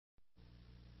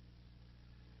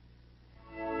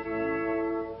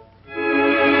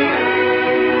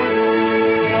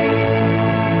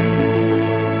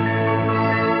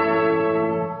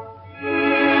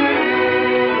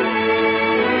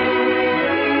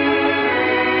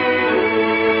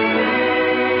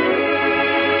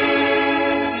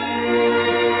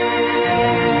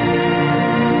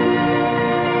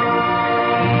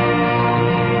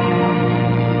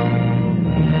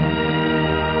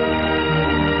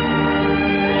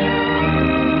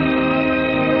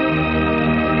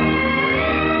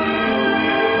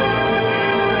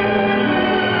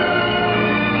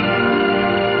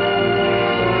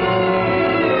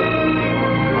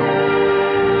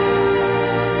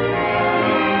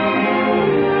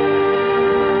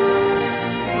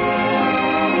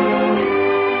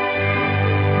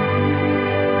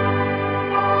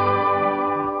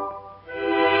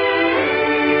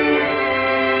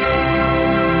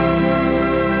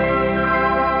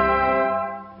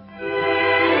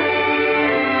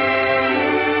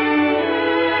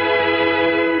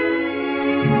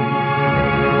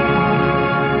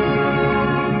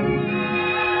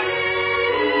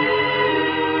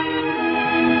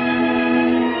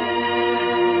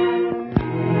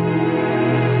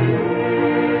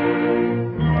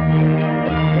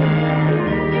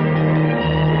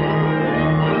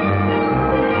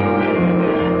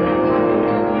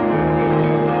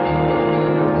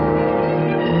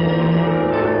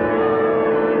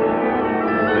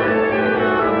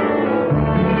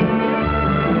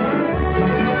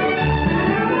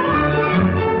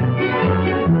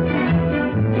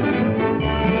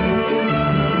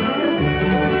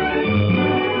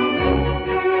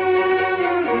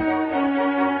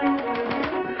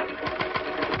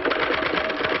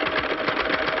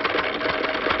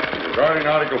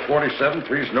Article 47,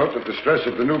 please note that the stress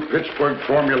of the new Pittsburgh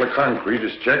formula concrete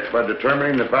is checked by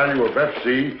determining the value of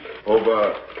FC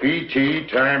over BT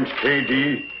times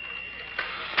KD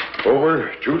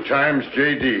over 2 times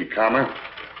JD, comma,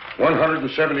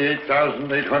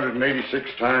 178,886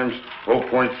 times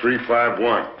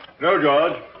 0.351. No,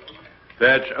 George.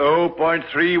 That's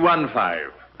 0.315.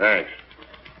 Thanks.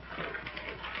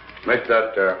 Make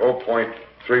that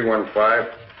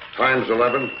 0.315 times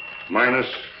 11 minus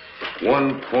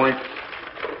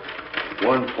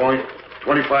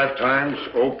 1.25 times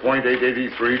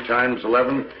 0.883 times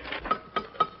 11.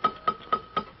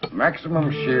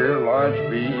 Maximum shear, large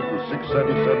B, equals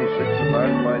 6776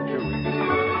 divided by 2.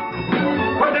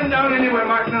 Put them down anywhere,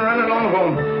 Martin, and run along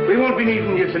home. We won't be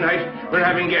needing you tonight. We're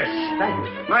having guests. Thank you.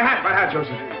 My hat,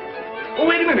 Joseph. Oh,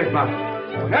 wait a minute, Martin.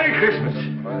 Merry Christmas.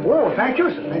 Oh, thank you,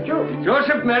 sir. Thank you.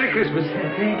 Joseph, Merry Christmas.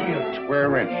 Thank you.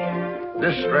 Square inch.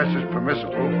 This stress is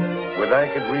permissible with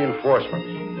anchored reinforcements.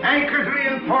 Anchored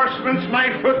reinforcements,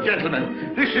 my foot,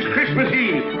 gentlemen. This is Christmas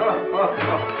Eve.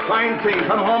 Fine thing.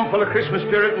 Come home full of Christmas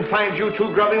spirit and find you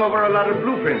two grubbing over a lot of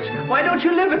blueprints. Why don't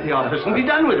you live at the office and be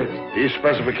done with it? These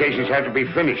specifications have to be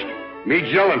finished. Meet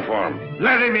yelling for them.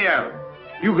 Let me out.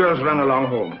 You girls run along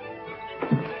home.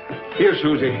 Here,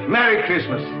 Susie. Merry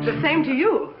Christmas. The same to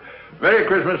you. Merry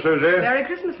Christmas, Susie. Merry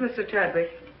Christmas, Mr.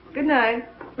 Chadwick. Good night.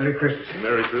 Merry Christmas.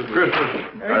 Merry Christmas. Christmas.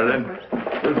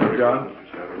 Christmas, John.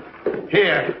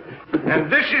 Here. And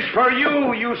this is for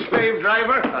you, you slave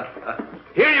driver.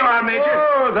 Here you are, Major.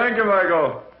 Oh, thank you,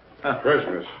 Michael.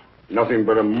 Christmas. Nothing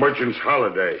but a merchant's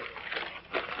holiday.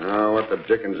 Now, what the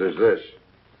dickens is this?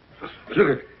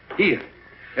 Look at here.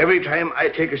 Every time I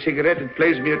take a cigarette, it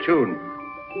plays me a tune.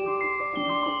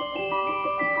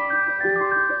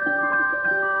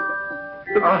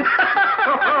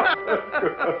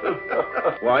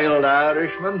 Wild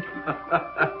Irishman.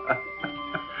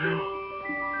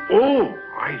 Oh,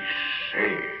 I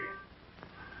say.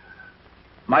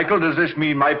 Michael, does this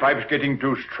mean my pipe's getting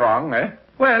too strong, eh?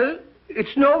 Well,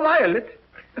 it's no violet.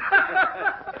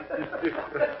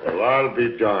 Well, I'll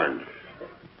be darned.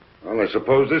 Well, I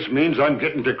suppose this means I'm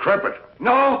getting decrepit.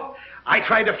 No, I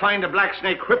tried to find a black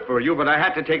snake whip for you, but I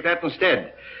had to take that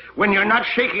instead. When you're not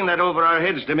shaking that over our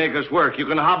heads to make us work, you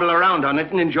can hobble around on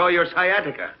it and enjoy your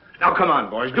sciatica. Now, come on,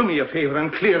 boys, do me a favor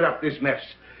and clear up this mess.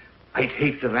 I'd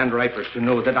hate the Van Ripers to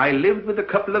know that I lived with a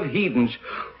couple of heathens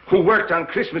who worked on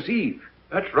Christmas Eve.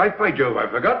 That's right, by Jove. I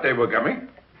forgot they were coming.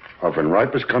 Are Van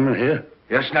Ripers coming here?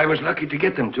 Yes, and I was lucky to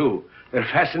get them, too. They're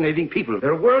fascinating people.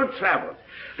 They're world-traveled.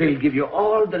 They'll give you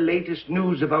all the latest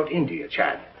news about India,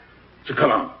 Chad. So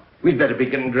come on. We'd better be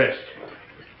getting dressed.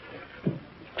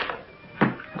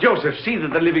 Joseph, see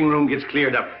that the living room gets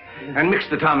cleared up. And mix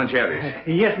the Tom and Jerry's.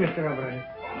 Yes, Mr. O'Brien.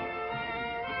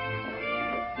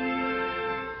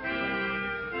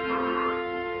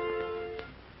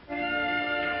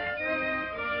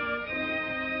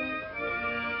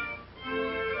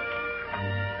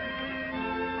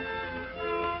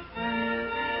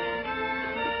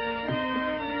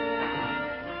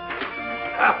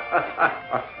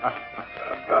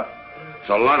 It's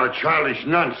a lot of childish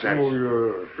nonsense.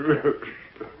 Oh, yes.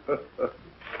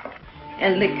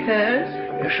 And liqueurs?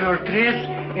 Chartreuse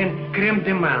and creme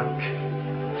de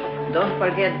menthe. Don't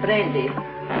forget brandy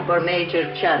for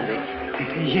Major Chadwick.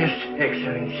 Yes,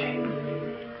 Excellency.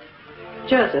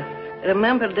 Joseph,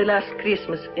 remember the last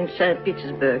Christmas in St.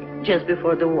 Petersburg, just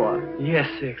before the war? Yes,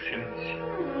 Excellency.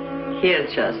 Here,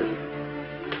 Joseph.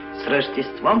 С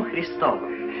Рождеством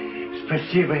Христовым.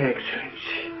 Спасибо,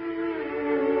 Excellency.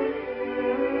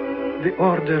 The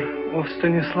order of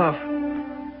Stanislav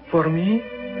for me?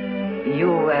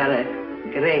 You were a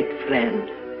great friend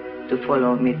to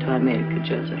follow me to America,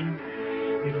 Joseph.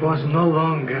 It was no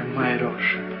longer my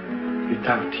Russia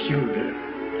without you there,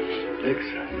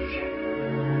 Excellency.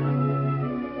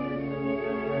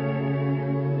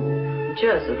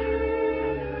 Joseph,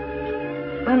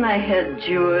 when I had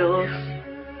jewels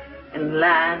and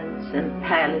lands and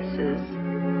palaces,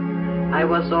 I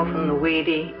was often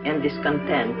weary and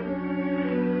discontent.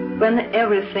 When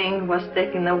everything was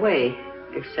taken away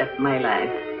except my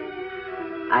life,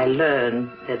 I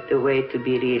learned that the way to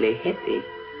be really happy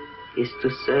is to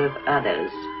serve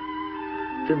others,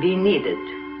 to be needed.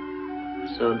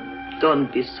 So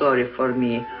don't be sorry for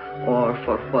me or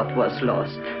for what was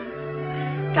lost.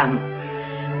 Come,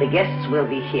 the guests will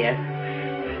be here.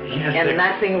 Yes, And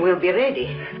nothing will be ready.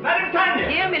 Madam Tanya!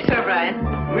 Here, Mr. O'Brien.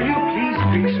 Will you please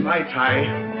fix my tie?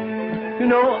 You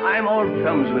know, I'm all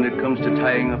thumbs when it comes to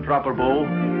tying a proper bow.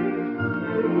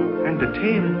 And the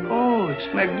tail, oh, it's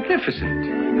magnificent.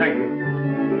 Thank you.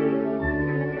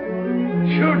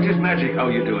 Sure, it is magic how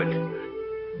you do it.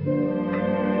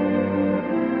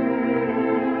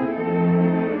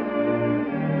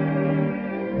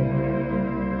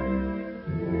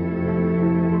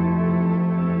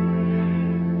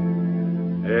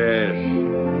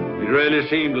 really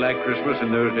seemed like Christmas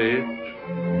in those days.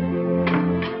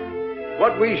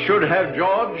 What we should have,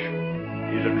 George,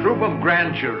 is a troop of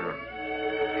grandchildren.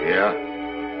 Yeah?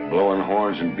 Blowing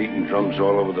horns and beating drums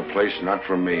all over the place, not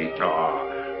for me.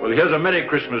 Oh, well, here's a Merry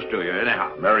Christmas to you,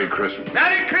 anyhow. Merry Christmas.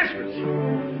 Merry Christmas!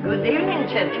 Good evening,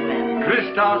 gentlemen.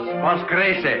 Christos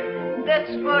Voskreise.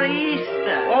 That's for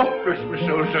Easter. Oh, Christmas,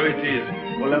 so it is.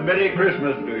 Well, a Merry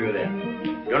Christmas to you,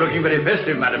 then. You're looking very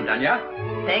festive, Madam Tanya.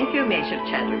 Thank you, Major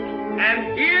Chadwick.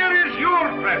 And here is your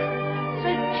present.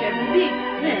 Such a big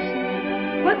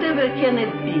present. Whatever can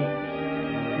it be?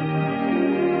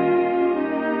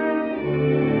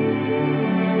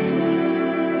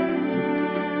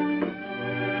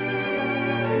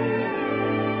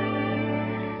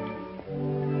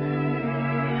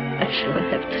 I shall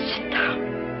have to sit down.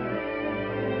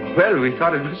 Well, we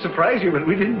thought it would surprise you, but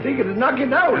we didn't think it'd knock you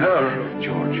down. Oh.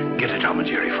 George, get a Tom and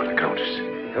Jerry for the Countess.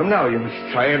 Come now, you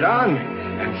must try it on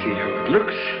and see how it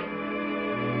looks.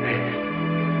 There.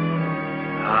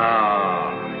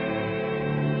 Ah.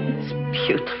 It's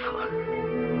beautiful.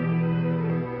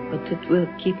 But it will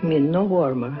keep me no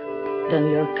warmer than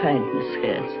your kindness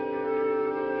has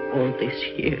all these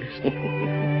years.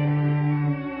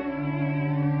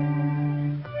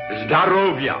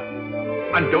 Zdarovia.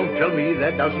 And don't tell me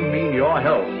that doesn't mean your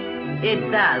health. It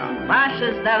does.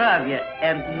 Vasha Zdarovia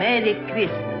and Merry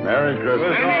Christmas. Merry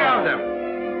Christmas. Any of them.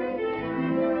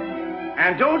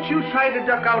 And don't you try to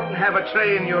duck out and have a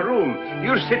tray in your room.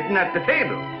 You're sitting at the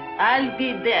table. I'll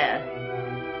be there.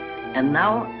 And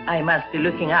now I must be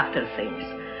looking after things.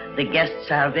 The guests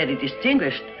are very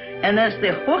distinguished, and as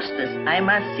the hostess, I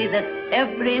must see that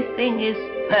everything is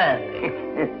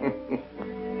perfect.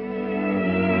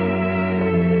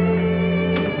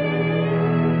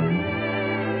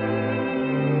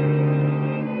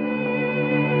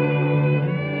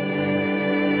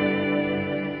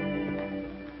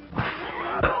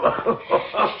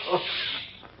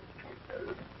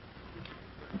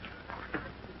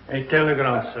 A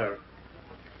telegram, sir.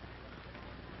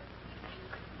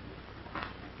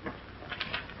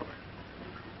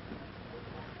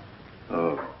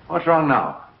 Oh, what's wrong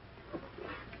now?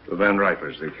 The Van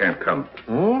Ripers, they can't come.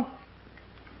 Oh?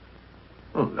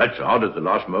 Oh, that's odd at the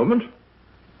last moment.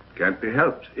 Can't be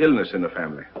helped. Illness in the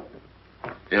family.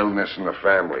 Illness in the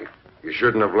family. You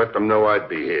shouldn't have let them know I'd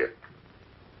be here.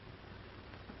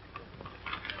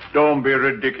 Don't be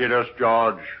ridiculous,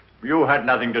 George. You had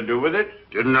nothing to do with it.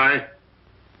 Didn't I?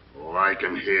 Oh, I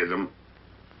can hear them.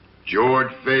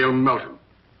 George Vale Melton.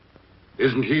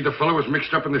 Isn't he the fellow who's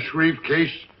mixed up in the Shreve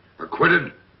case?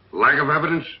 Acquitted? Lack of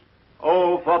evidence?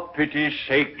 Oh, for pity's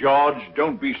sake, George,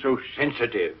 don't be so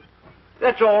sensitive.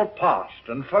 That's all past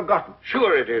and forgotten.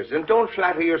 Sure it is, and don't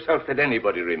flatter yourself that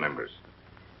anybody remembers.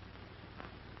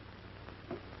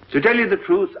 To tell you the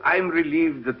truth, I'm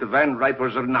relieved that the Van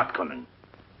Ripers are not coming.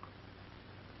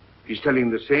 He's telling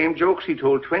the same jokes he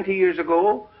told 20 years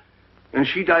ago, and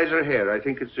she dyes her hair. I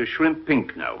think it's a shrimp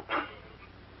pink now.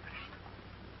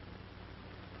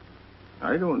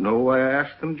 I don't know why I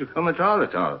asked them to come at all.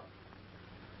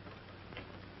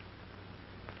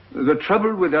 The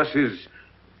trouble with us is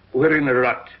we're in a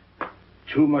rut.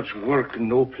 Too much work and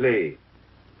no play.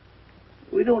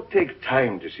 We don't take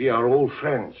time to see our old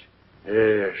friends.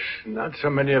 Yes, not so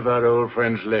many of our old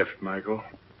friends left, Michael.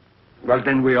 Well,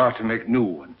 then we ought to make new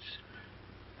ones.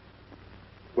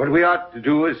 What we ought to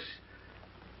do is...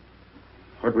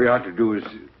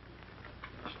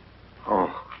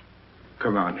 Oh,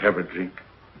 come on, have a drink.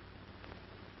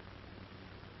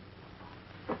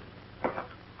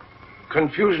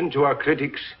 Confusion to our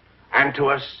critics, and to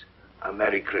us, a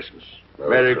Merry Christmas.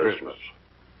 Merry Christmas.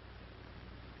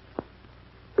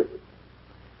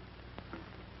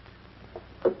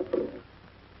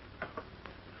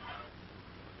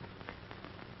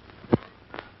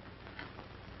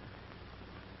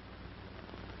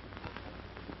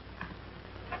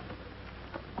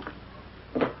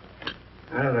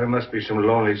 Well, there must be some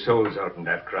lonely souls out in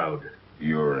that crowd.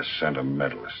 You're a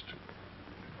sentimentalist.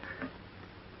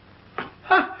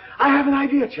 Ha! I have an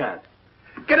idea, Chad.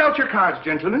 Get out your cards,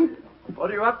 gentlemen. What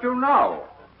are you up to now?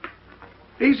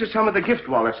 These are some of the gift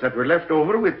wallets that were left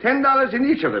over with $10 in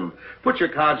each of them. Put your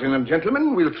cards in them,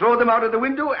 gentlemen. We'll throw them out of the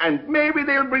window, and maybe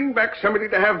they'll bring back somebody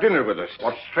to have dinner with us.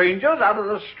 What, strangers out of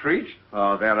the street?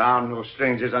 Oh, there are no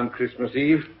strangers on Christmas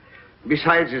Eve.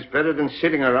 Besides, it's better than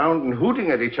sitting around and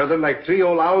hooting at each other like three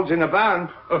old owls in a barn.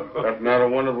 But not a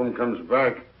one of them comes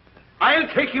back. I'll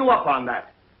take you up on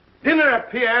that. Dinner at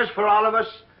Pierre's for all of us,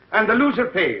 and the loser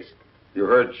pays. You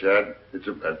heard, Chad. It's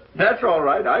a bet. That's all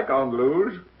right. I can't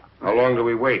lose. How long do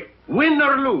we wait? Win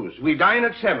or lose, we dine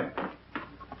at 7.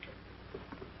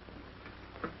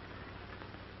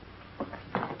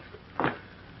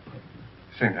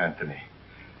 St. Anthony,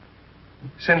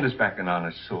 send us back an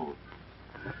honest soul.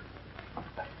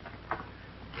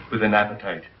 With an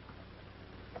appetite.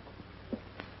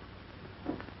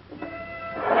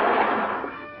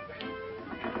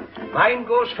 Mine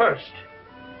goes first.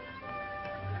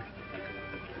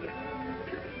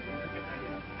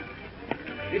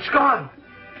 It's gone.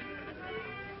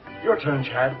 Your turn,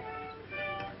 Chad.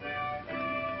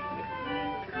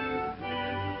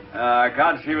 I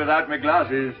can't see without my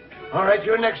glasses. All right,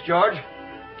 you're next, George.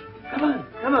 Come on,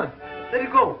 come on. Let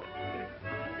it go.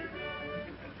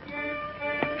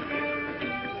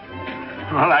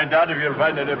 Well, I doubt if you'll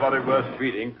find anybody worth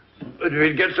feeding. But if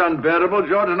it gets unbearable,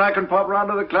 George and I can pop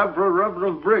round to the club for a rubber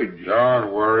of bridge.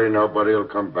 Don't worry, nobody will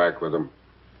come back with him.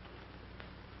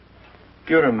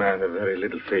 You're a man of very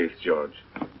little faith, George.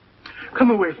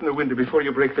 Come away from the window before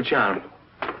you break the charm.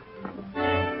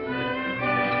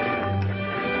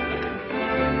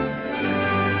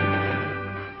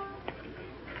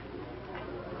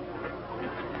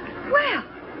 Well,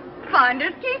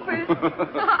 finders keepers.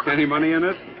 Any money in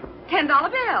it?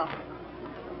 $10 bill.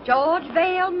 George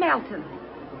Vale Melton.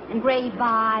 Engraved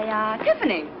by,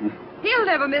 Tiffany. He'll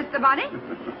never miss the money.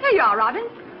 Here you are, Robin.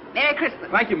 Merry Christmas.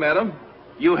 Thank you, madam.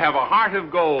 You have a heart of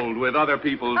gold with other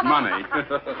people's money.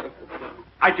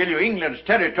 I tell you, England's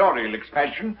territorial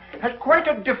expansion has quite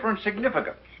a different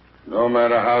significance. No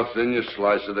matter how thin you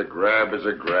slice it, a grab is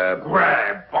a grab.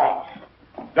 Grab off.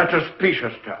 That's a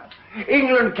specious term.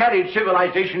 England carried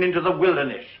civilization into the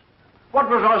wilderness. What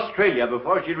was Australia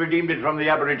before she redeemed it from the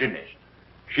Aborigines?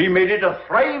 She made it a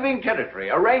thriving territory,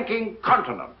 a ranking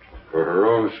continent. For her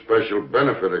own special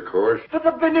benefit, of course. For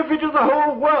the benefit of the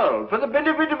whole world, for the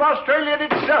benefit of Australia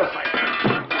itself.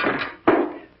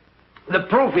 The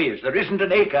proof is there isn't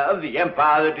an acre of the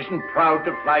empire that isn't proud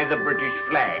to fly the British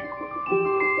flag.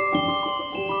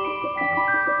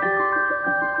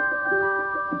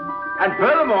 And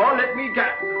furthermore, let me tell...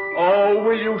 Oh,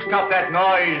 will you stop that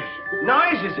noise?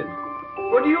 Noise, is it?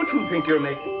 What do you two think you're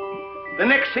making? The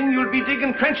next thing you'll be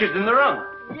digging trenches in the rug.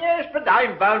 Yes, but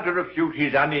I'm bound to refute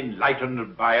his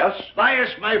unenlightened bias. Bias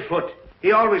my foot.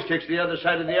 He always takes the other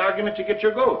side of the argument to get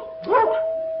your goat.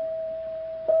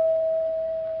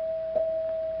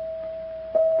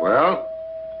 Well,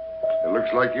 it looks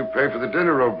like you pay for the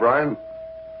dinner, O'Brien.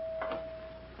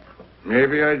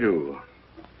 Maybe I do.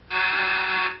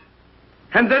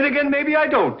 And then again, maybe I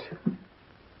don't.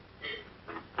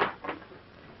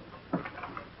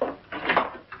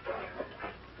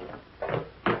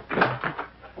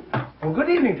 Oh, good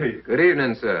evening to you. Good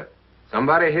evening, sir.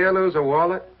 Somebody here lose a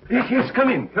wallet? Yes, yes, come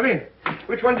in, come in.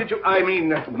 Which one did you...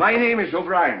 my name is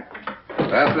O'Brien.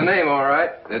 That's the name, all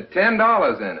right. There's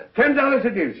 $10 in it. $10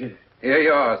 it is, yes. Here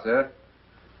you are, sir.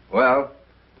 Well,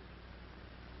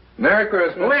 Merry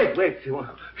Christmas. Wait.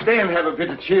 Stay and have a bit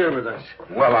of cheer with us.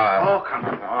 Well, Oh,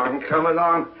 come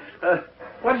along.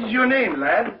 What is your name,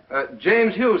 lad?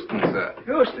 James Houston, sir.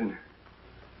 Houston.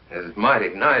 It's mighty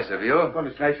nice of you. Well,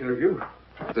 it's nicer of you.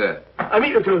 Sir. I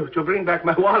mean to bring back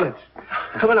my wallet.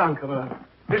 Come along.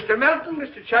 Mr. Melton,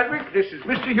 Mr. Chadwick, this is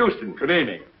Mr. Houston. Good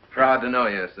evening. Proud to know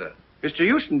you, sir. Mr.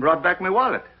 Houston brought back my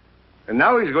wallet. And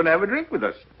now he's going to have a drink with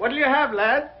us. What'll you have,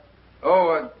 lad?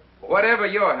 Oh, whatever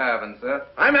you're having, sir.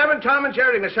 I'm having Tom and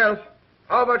Jerry myself.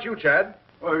 How about you, Chad?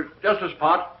 Well, just a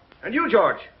spot. And you,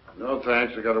 George? No,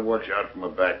 thanks. I got to watch out for my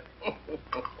back.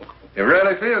 It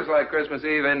really feels like Christmas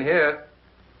Eve in here.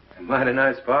 A mighty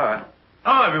nice bar.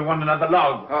 Oh, everyone, another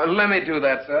log. Let me do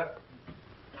that, sir.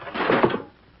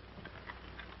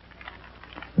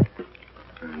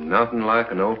 Nothing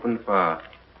like an open fire.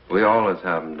 We always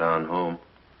have them down home.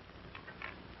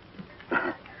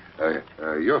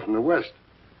 You're from the West.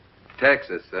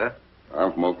 Texas, sir.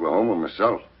 I'm from Oklahoma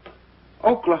myself.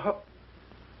 Oklahoma?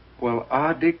 Well,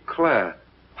 I declare.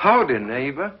 Howdy,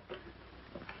 neighbor.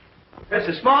 It's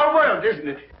a small world, isn't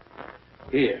it?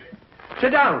 Here.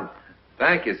 Sit down.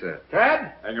 Thank you, sir.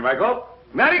 Chad? Thank you, Michael.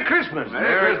 Merry Christmas.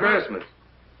 Merry Christmas.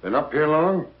 Been up here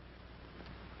long?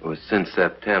 It was since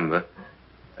September.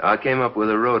 I came up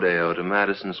with a rodeo to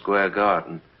Madison Square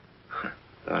Garden.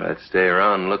 Thought I'd stay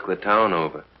around and look the town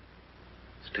over.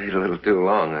 Stayed a little too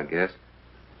long, I guess.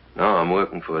 Now I'm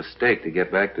working for a stake to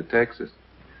get back to Texas.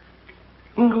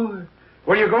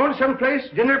 Were you going someplace?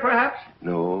 Dinner, perhaps?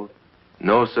 No,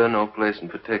 sir, no place in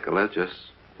particular. Just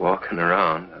walking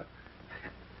around.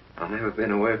 I've never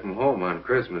been away from home on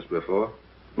Christmas before.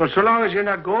 Well, so long as you're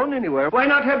not going anywhere, why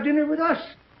not have dinner with us?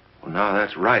 Well, now,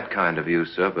 that's right kind of you,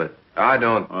 sir, but I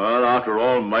don't... Well, after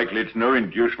all, Michael, it's no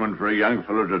inducement for a young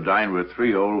fellow to dine with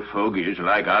three old fogies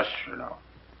like us, you know.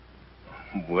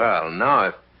 Well,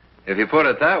 now, if you put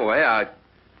it that way, I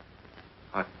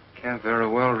can't very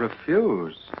well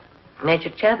refuse.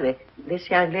 Major Chadwick, this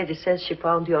young lady says she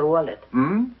found your wallet.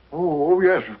 Hmm? Oh,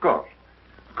 yes, of course.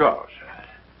 Of course.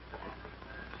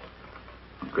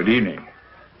 Good evening.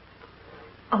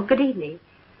 Oh, good evening.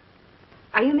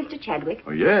 Are you Mr. Chadwick?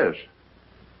 Oh, yes.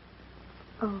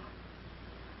 Oh.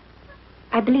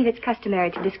 I believe it's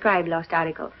customary to describe lost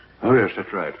articles. Oh, yes,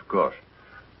 that's right, of course.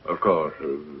 Of course.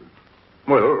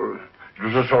 Well, it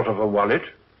was a sort of a wallet.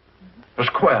 A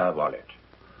square wallet.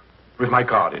 With my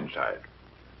card inside.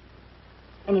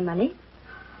 Any money?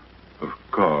 Of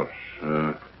course.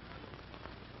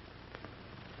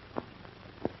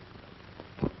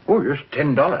 Oh, yes,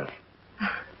 $10.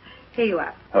 Here you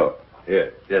are. Oh,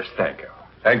 yes, thank you.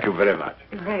 Thank you very much.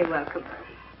 You're very welcome.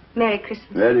 Merry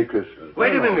Christmas. Merry Christmas.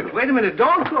 Wait a minute.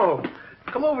 Don't go.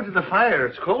 Come over to the fire.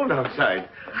 It's cold outside.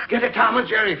 Get a Tom and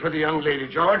Jerry for the young lady,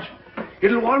 George.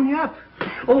 It'll warm you up.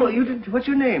 Oh, you didn't. What's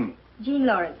your name? Jean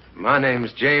Lawrence. My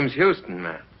name's James Houston,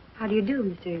 ma'am. How do you do,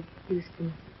 Mr.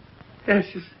 Houston? Yes,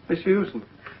 Mr. Houston.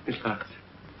 Miss Lawrence.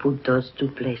 Put those 2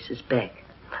 places back.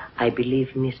 I believe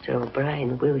Mr.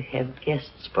 O'Brien will have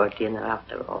guests for dinner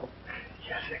after all.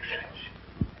 Yes, Excellency.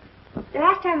 The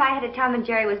last time I had a Tom and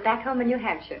Jerry was back home in New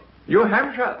Hampshire. New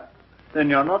Hampshire? Then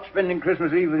you're not spending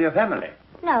Christmas Eve with your family?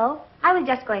 No, I was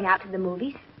just going out to the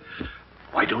movies.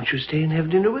 Why don't you stay and have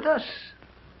dinner with us?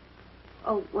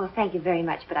 Oh, well, thank you very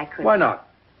much, but I couldn't. Why not?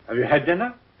 Have you had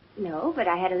dinner? No, but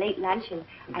I had a late lunch and...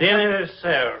 Dinner is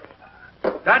served.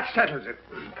 That settles it.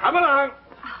 Come along.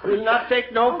 We'll not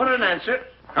take no for an answer.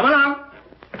 Come along.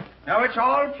 Now, it's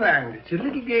all planned. It's a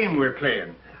little game we're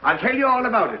playing. I'll tell you all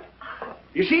about it.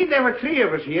 You see, there were 3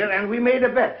 of us here, and we made a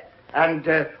bet. And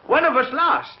one of us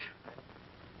lost.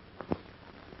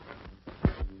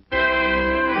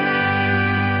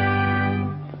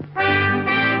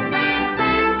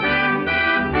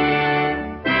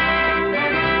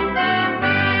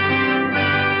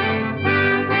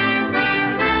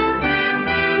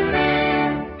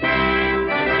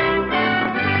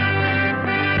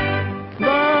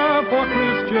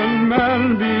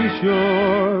 Man, be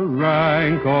sure,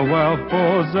 rank or wealth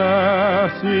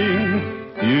possessing,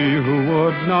 ye who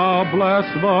would now bless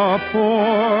the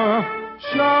poor,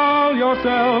 shall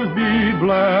yourselves be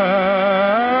blessed.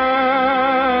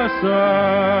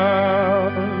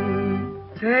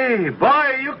 Hey,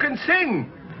 boy, you can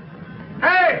sing.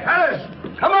 Hey, fellas,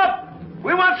 come up.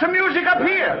 We want some music up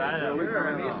here.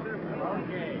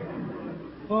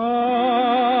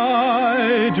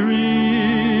 I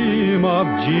dream of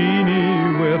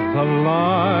Jeannie with the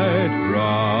light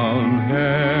brown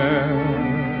hair,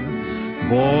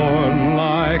 born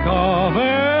like a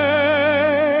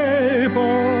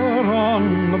vapor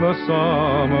on the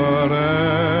summer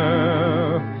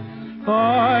air.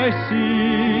 I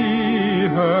see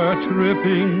her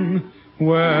tripping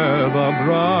where the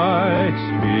bright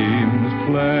streams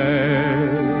play,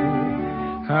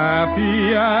 happy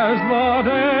as the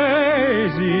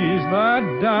daisies that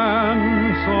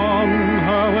dance on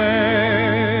her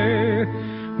way.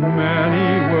 Many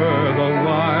were the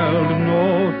wild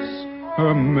notes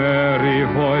her merry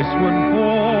voice would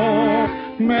pour,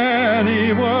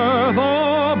 many were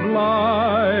the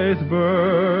blithe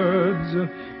birds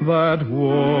that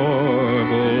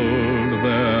warbled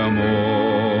them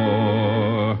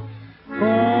o'er.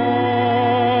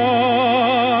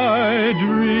 I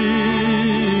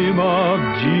dream of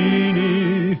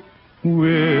Jeannie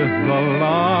with the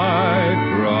light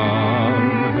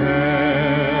brown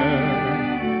hair,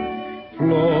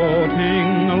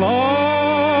 floating like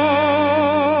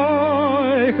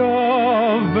a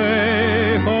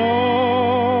vapor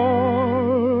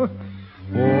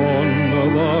on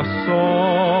the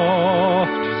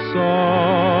soft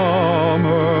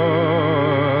summer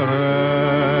air.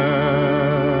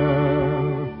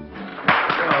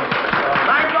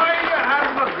 My boy, you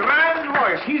have a grand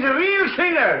voice. He's a real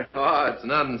singer. Oh, it's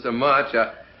nothing so much.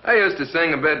 I used to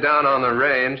sing a bit down on the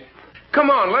range. Come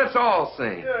on, let's all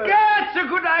sing. Yeah, it's a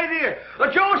good idea.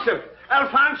 Joseph,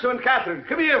 Alfonso, and Catherine,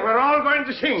 come here. We're all going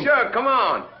to sing. Sure, come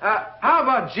on. How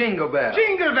about Jingle Bells?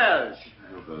 Jingle bells.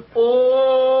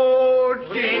 Oh,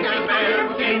 jingle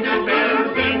bells, jingle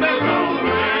bells, jingle all the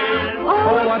way.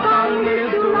 Oh, what fun it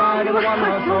is to ride in a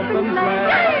one-horse open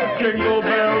sleigh. Jingle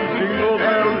bells, jingle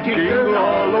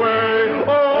all the way.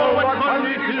 Oh, what fun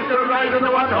it is to ride in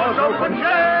a one-horse open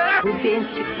sleigh.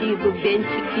 Бубенчики,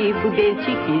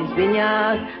 бубенчики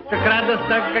звенят. Как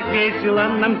радостно, как весело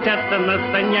нам мчатся на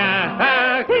санях.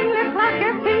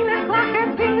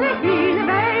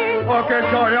 Oh, che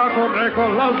gioia corre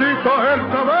con l'aldito e il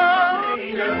cavallo.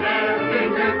 Jingle bells,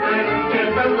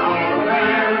 jingle all the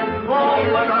way. Oh,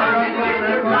 what fun it is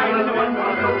to ride in a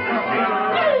one-horse open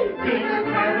sleigh. Jingle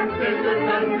bells,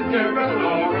 jingle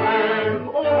all the way.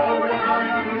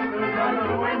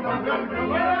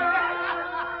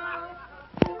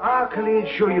 Ah, Colleen,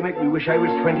 sure you make me wish I was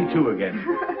 22 again.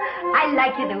 I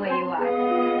like you the way you are.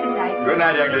 Good night. Good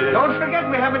night, young lady. Don't forget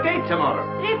we have a date tomorrow.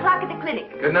 3 o'clock at the clinic.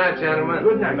 Good night, gentlemen.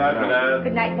 Good night.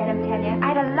 Good night, Madam Tanya. I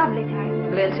had a lovely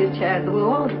time. Bless you, child. We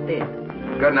all did.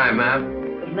 Good night, ma'am.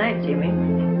 Good night, Jimmy.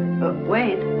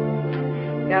 Wait.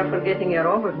 You are forgetting your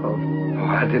overcoat. Oh,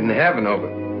 I didn't have an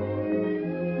overcoat.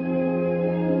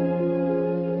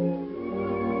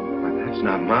 Well, that's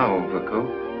not my overcoat.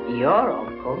 Your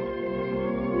overcoat?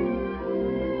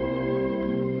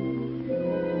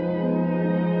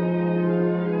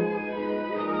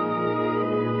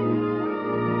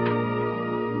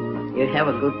 You have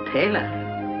a good tailor.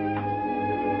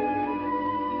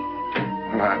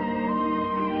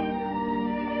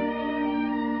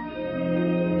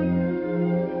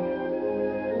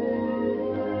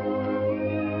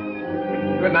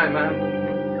 Good night, ma'am.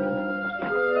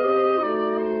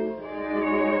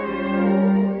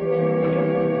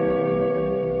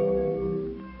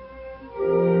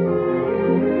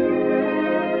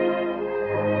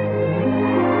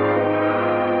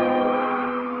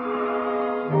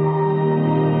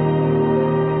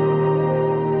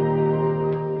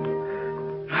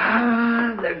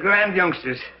 Grand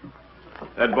youngsters.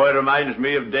 That boy reminds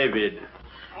me of David.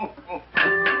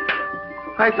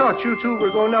 I thought you two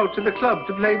were going out to the club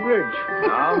to play bridge.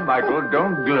 Now, Michael,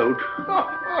 don't gloat.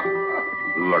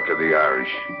 Luck of the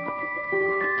Irish.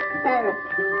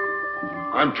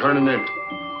 I'm turning in.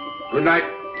 Good night.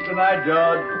 Good night,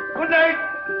 George. Good night.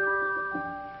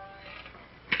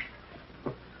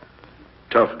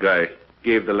 Tough guy.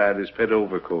 Gave the lad his pet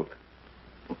overcoat.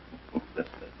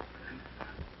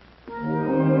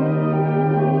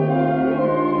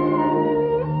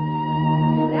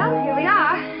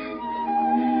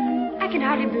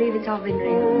 I believe it's all been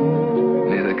real.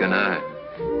 Neither can I.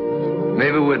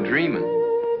 Maybe we're dreaming.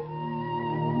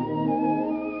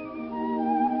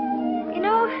 You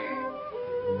know,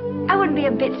 I wouldn't be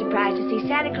a bit surprised to see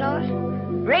Santa Claus,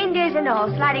 reindeers and all,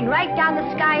 sliding right down the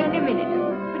sky in a minute.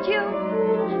 Would you?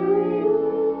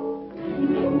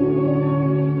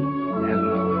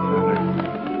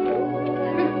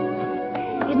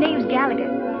 His name's Gallagher.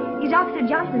 He's Officer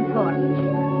Johnson's horse.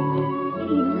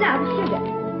 He loves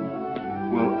sugar.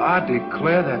 Well, I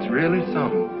declare that's really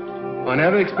something. I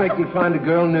never expect to find a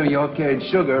girl in New York carried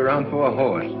sugar around for a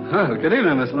horse. Oh, good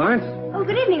evening, Miss Lawrence. Oh,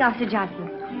 good evening, Officer Johnson.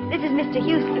 This is Mr.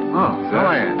 Houston. Oh, So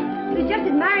I am. He was just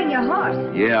admiring your horse.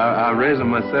 Yeah, I raised him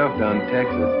myself down in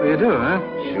Texas. You do, huh?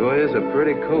 Sure is a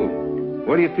pretty coat.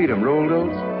 What do you feed him, rolled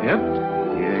oats? Yep.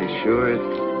 Yeah, he sure is.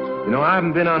 You know, I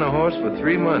haven't been on a horse for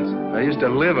 3 months. I used to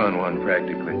live on one,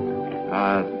 practically.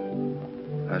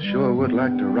 I sure would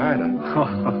like to ride him.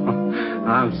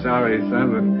 I'm sorry,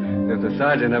 son, but if the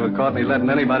sergeant ever caught me letting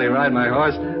anybody ride my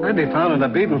horse, I'd be found in a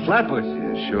beaten flatbush.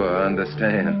 Yeah, sure, I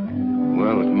understand.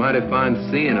 Well, it's mighty fine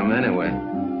seeing him anyway.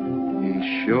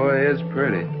 He sure is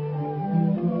pretty.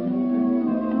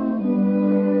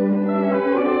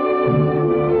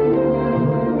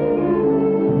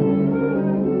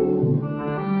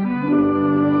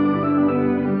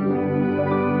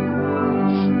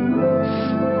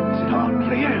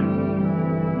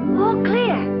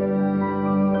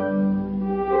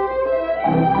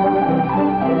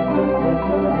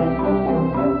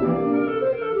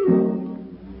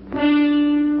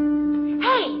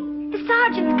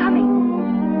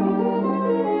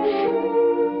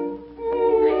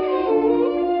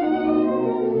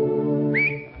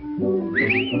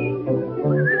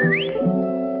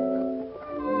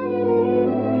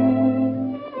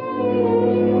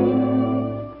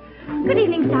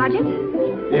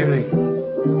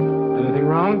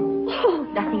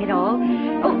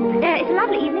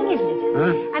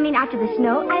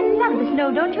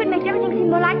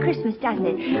 Doesn't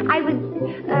it? I was,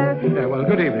 Yeah, well,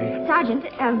 good evening. Sergeant,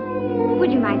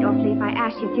 would you mind awfully if I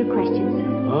asked you a few questions?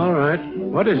 All right.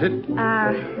 What is it?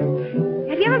 Have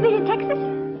you ever been to Texas?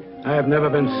 I have never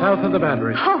been south of the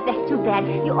Battery. Oh, that's too bad.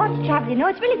 You ought to travel, you know.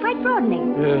 It's really quite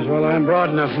broadening. Yes, well, I'm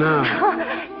broad enough now. Oh,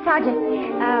 Sergeant,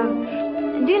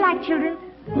 do you like children?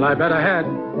 Well, I bet I had.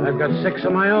 I've got 6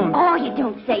 of my own. Oh, you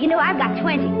don't say. You know, I've got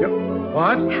 20. Yep.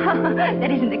 What?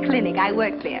 That isn't the clinic. I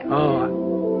work there. Oh,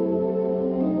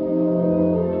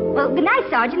 well, good night,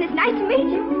 Sergeant. It's nice to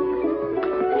meet you.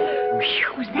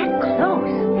 Phew, was that close?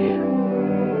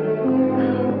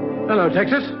 hello,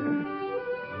 Texas.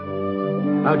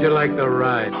 How'd you like the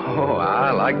ride? Oh,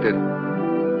 I liked it.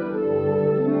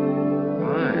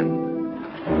 Fine.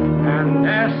 And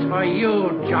as for you,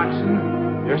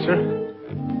 Johnson. Yes, sir?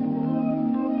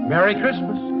 Merry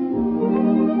Christmas.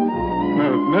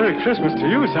 Well, Merry Christmas to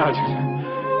you, Sergeant.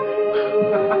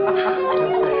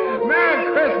 Merry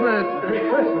Christmas! Merry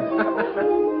Christmas.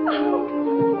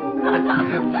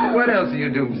 What else do you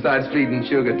do besides feeding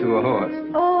sugar to a horse?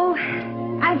 Oh,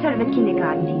 I'm sort of a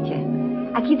kindergarten teacher.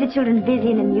 I keep the children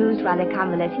busy and amused while they're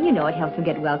convalescing. You know, it helps them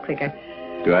get well quicker.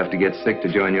 Do I have to get sick to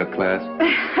join your class?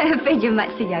 I'm afraid you're much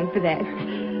too young for that.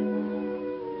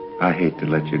 I hate to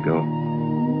let you go.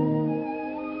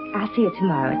 I'll see you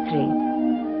tomorrow at 3.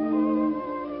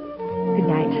 Good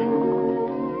night.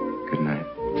 Good night.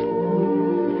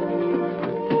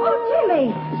 Oh,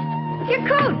 Jimmy! Your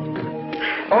coat!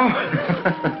 Oh!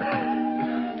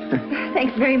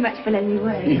 Thanks very much for letting me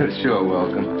wear it. You're sure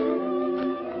welcome.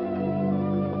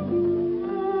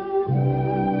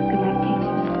 Good night,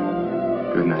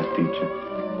 Good night, teacher.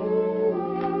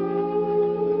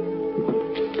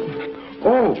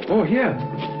 teacher. Oh, here.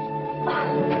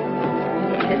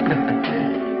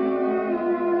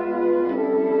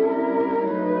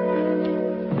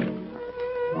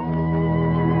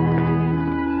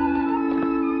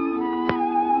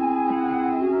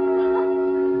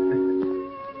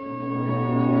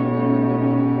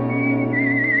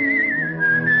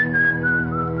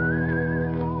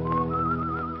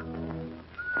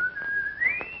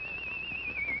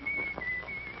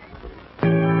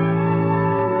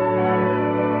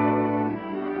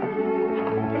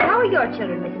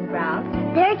 Children, Mrs. Brown.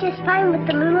 They're just fine, but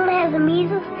the little one has the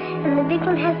measles and the big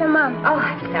one has the mumps. Oh,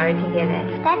 I'm sorry to hear that.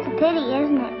 That's a pity,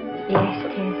 isn't it? Yes,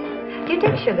 it is. Do you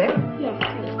take sugar? Yes,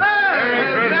 please.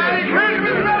 Merry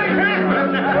Christmas! Merry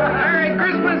Christmas! Merry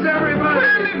Christmas, everybody!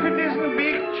 Well, if it isn't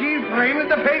Big Chief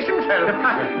Raymond the Face himself.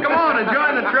 Come on and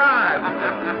join the tribe.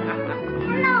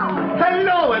 Hello.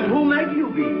 Hello, and who might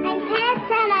you be? I'm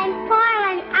Hanson, I'm 4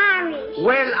 and Irish.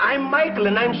 Well, I'm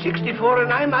Michael, and I'm 64,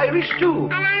 and I'm Irish,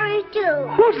 too. And Irish too.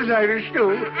 Who's an Irish,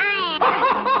 too? I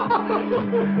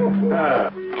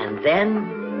And then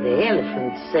the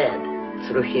elephant said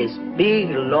through his big,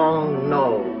 long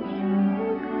nose,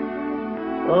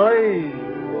 I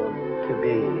want to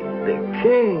be the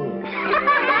king.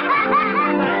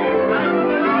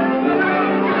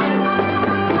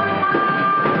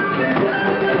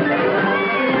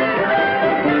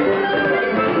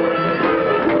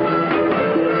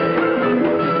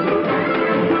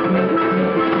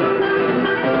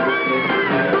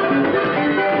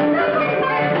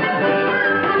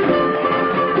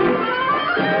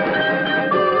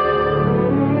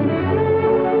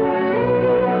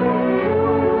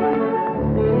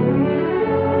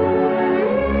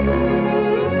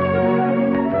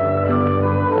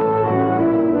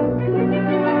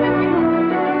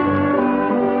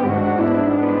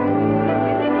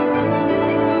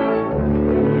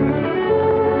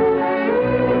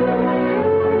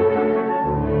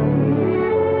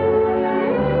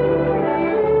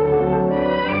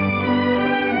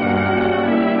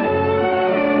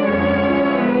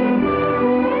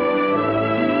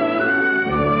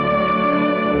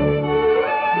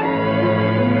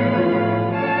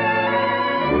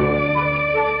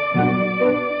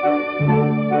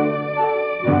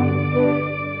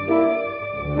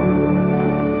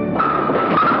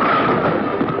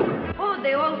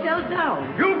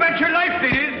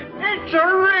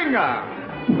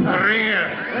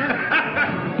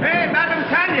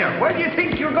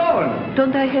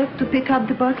 Don't I have to pick up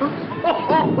the bottles?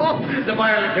 The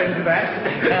violin to that.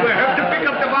 We have to pick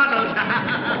up the bottles.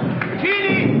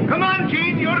 Jeannie! Come on,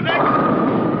 Jean, you're next.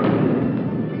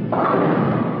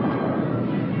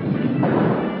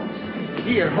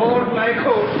 Here, hold my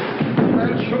coat.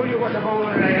 I'll show you what a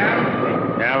bowler I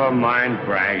am. Never mind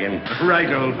bragging. Right,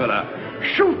 old fella.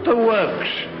 Shoot the works.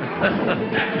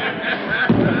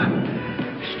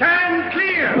 Stand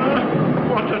clear.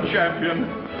 What a champion.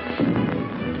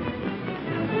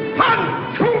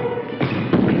 1, 2.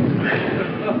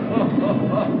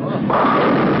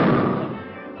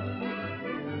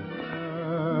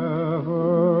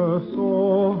 Ever so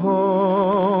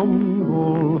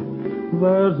humble,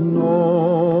 there's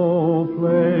no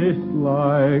place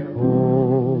like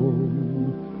home.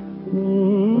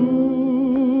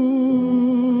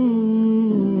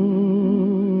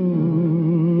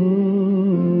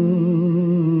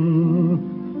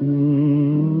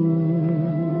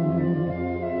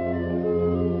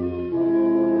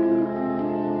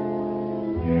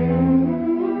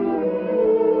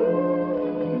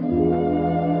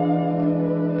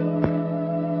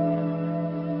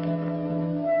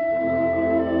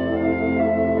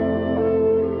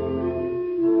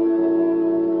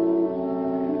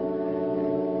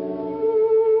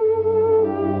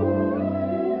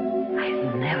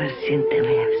 Seen them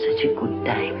have such a good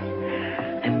time.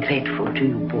 I'm grateful to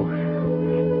you both.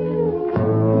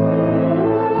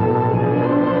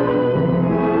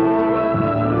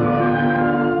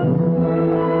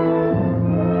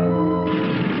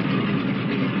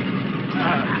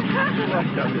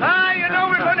 You know,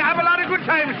 we're going to have a lot of good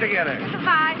times together.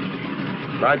 Goodbye.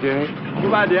 Bye, Jenny.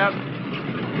 Goodbye, dear.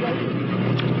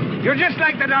 You're just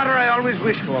like the daughter I always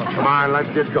wished for. Come on, let's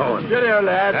get going. Cheerio,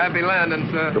 lad. Happy landing,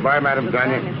 sir. Goodbye, Madam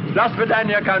Tanya. Just for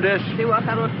Dania, Countess.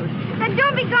 And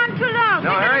don't be gone too long.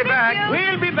 No, hurry back.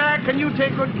 We'll be back, and you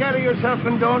take good care of yourself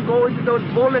and don't go into those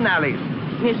bowling alleys.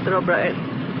 Mr. O'Brien,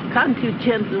 can't you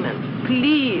gentlemen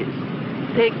please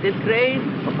take the train?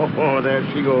 Oh, there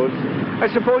she goes. I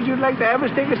suppose you'd like to have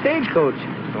us take a stagecoach.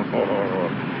 Oh,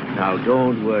 now,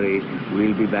 don't worry.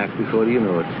 We'll be back before you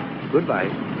know it. Goodbye.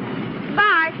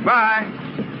 Bye. Bye.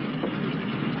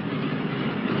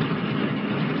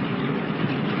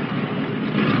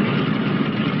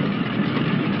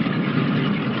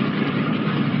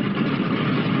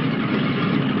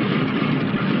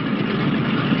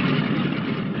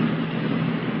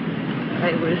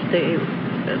 I wish they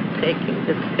were taking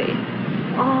the train.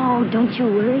 Oh, don't you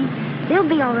worry. They'll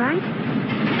be all right.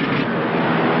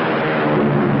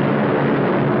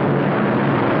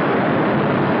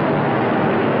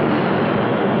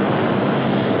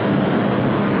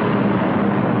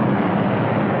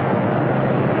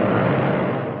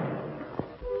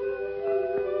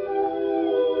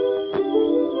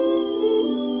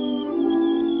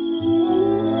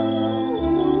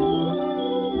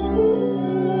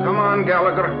 Come on,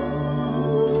 Gallagher.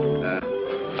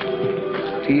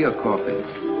 Tea or coffee?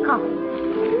 Coffee.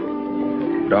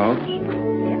 Dogs?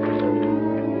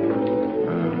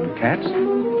 Cats?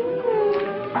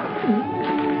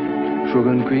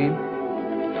 Sugar and cream?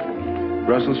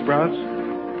 Brussels sprouts?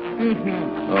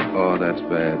 Mm-hmm. Oh, that's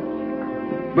bad.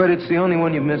 But it's the only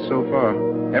one you've missed so far.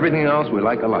 Everything else we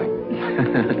like alike.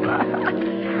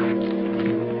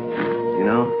 You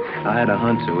know, I had a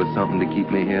hunch there was something to keep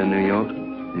me here in New York,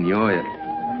 and you're it.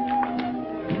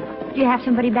 Do you have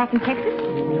somebody back in Texas?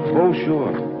 Oh,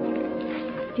 sure.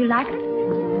 Do you like her?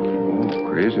 Oh,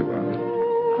 crazy about it.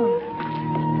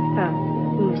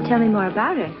 Tell me more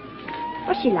about her.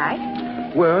 What's she like?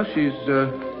 Well, she's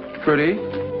pretty.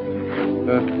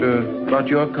 About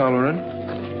your coloring.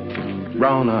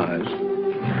 Brown eyes.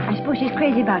 I suppose she's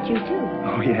crazy about you, too.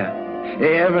 Oh, yeah.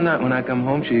 Every night when I come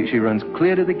home, she runs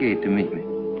clear to the gate to meet me.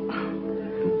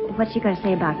 What's she going to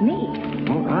say about me?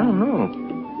 Well, I don't know.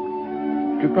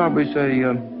 She'll probably say,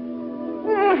 You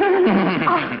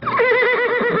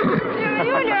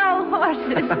know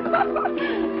horses.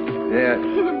 yeah,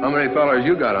 how many fellers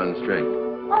you got on the string?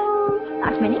 Oh,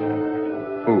 not many.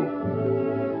 Who?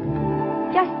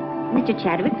 Just Mr.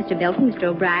 Chadwick, Mr. Melton, Mr.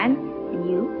 O'Brien, and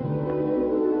you.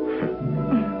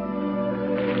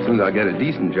 As soon as I get a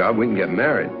decent job, we can get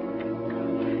married.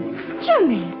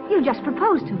 Jimmy, you just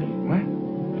proposed to me. What?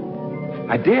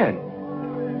 I did.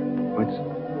 Well,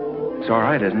 it's all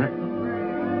right, isn't it?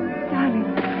 Darling.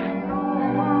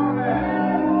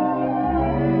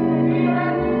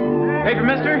 Paper,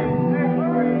 mister?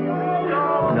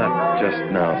 Not just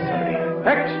now, Sonny.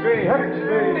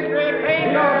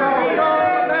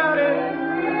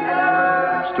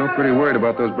 I'm still pretty worried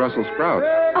about those Brussels sprouts.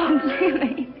 Oh,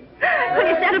 Jimmy. Will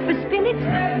you set up for spinach?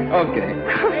 Okay.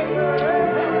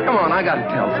 Come on, I gotta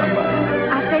tell somebody.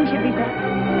 Our friend should be back.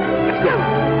 Let's go.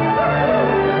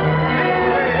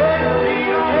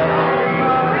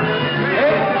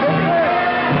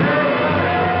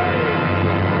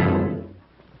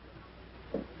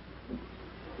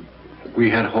 We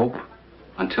had hope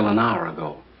until an hour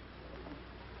ago.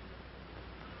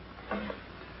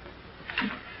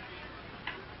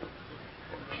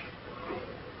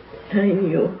 I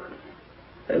knew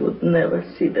I would never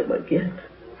see them again.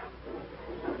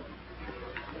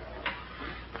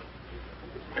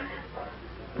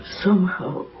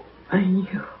 Somehow I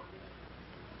knew.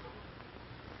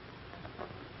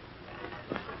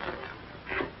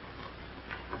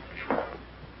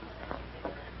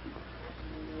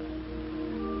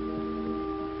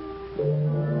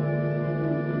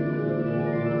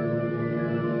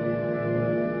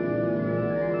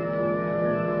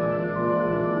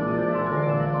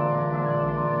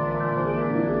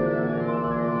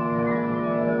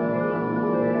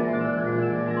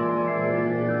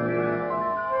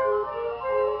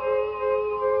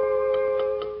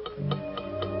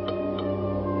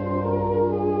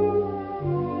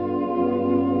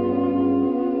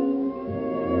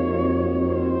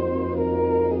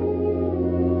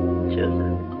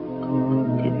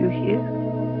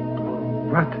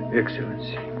 What,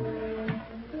 Excellency?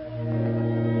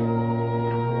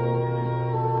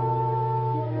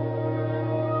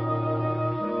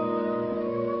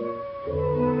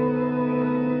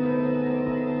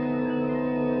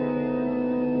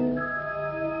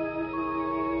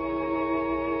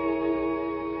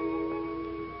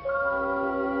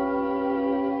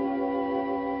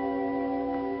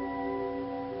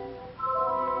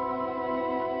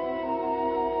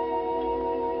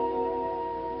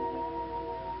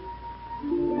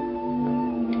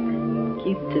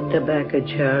 Keep the tobacco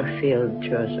jar filled,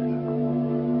 Joseph.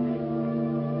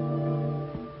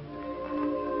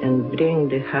 And bring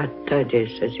the hot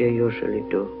toddies as you usually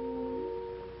do.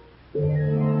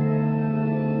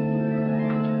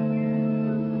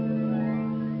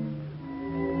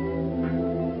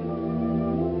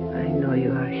 I know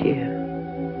you are here.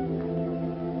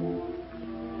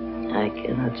 I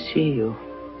cannot see you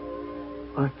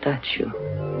or touch you.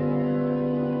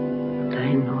 But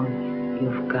I know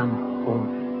you've come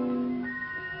home.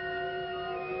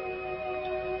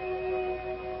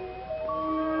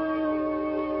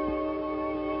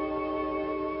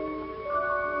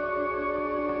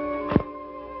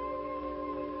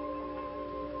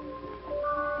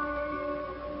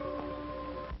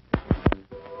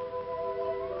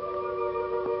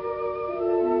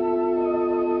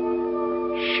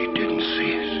 She didn't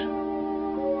see us.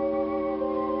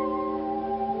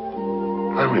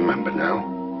 I remember now.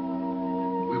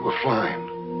 We were flying.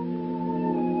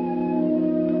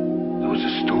 There was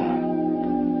a storm.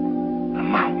 A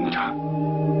mountaintop.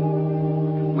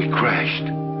 We crashed.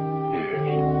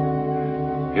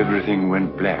 Yes. Everything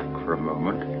went black for a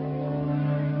moment.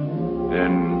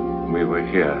 Then we were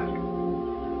here.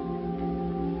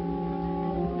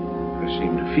 I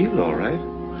seem to feel all right.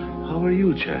 How are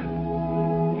you, Chad?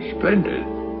 Splendid.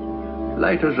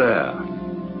 Light as air.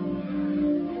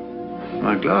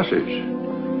 My glasses.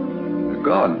 They're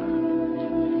gone.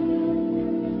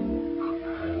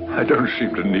 I don't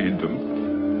seem to need them.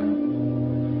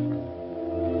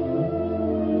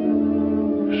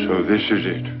 So this is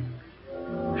it.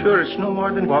 Sure, it's no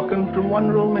more than walking from one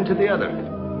room into the other.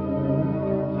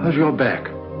 How's your back?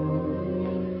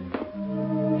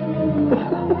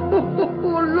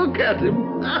 Oh, look at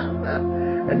him.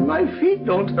 And my feet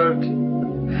don't hurt.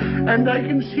 And I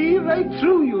can see right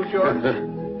through you, George.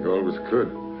 You always could.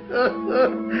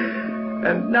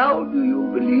 And now do you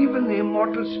believe in the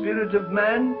immortal spirit of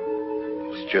man?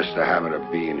 It's just the habit of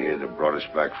being here that brought us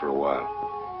back for a while.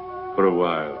 For a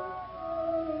while.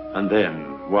 And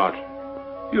then what?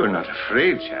 You're not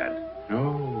afraid, Chad.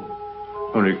 No.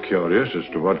 Only curious as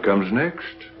to what comes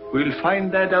next. We'll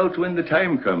find that out when the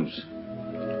time comes.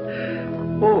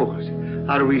 Oh,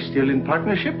 are we still in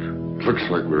partnership? Looks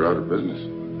like we're out of business.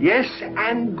 Yes,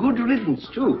 and good riddance,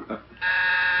 too.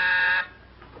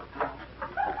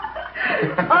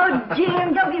 Oh,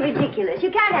 Jim, don't be ridiculous.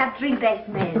 You can't have three best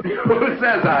men. Who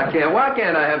says I can? Why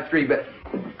can't I have three best...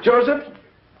 Joseph?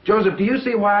 Joseph, do you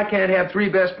see why I can't have three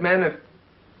best men if...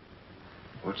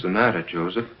 What's the matter,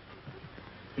 Joseph?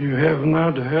 You have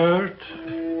not heard?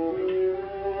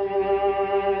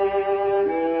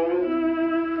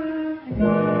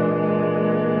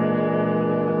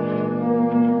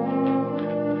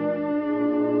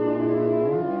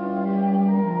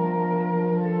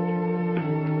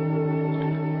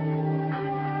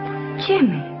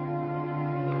 Jimmy.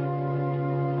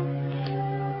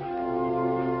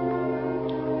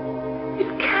 It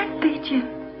can't be, Jim.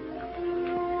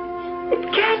 It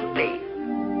can't be.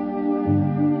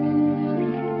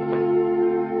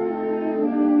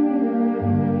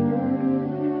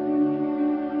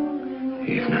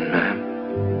 Evening, ma'am.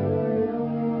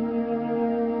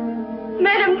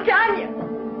 Madam Tanya.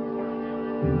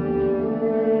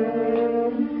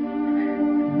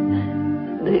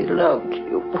 They loved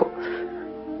you both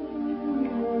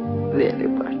very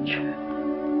much.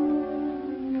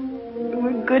 You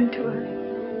were good to us.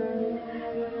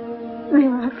 They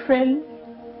were our friends.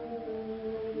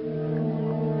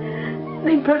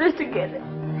 They brought us together.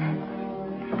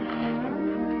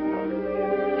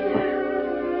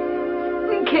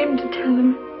 We came to tell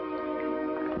them.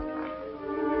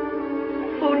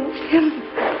 Oh, Jim.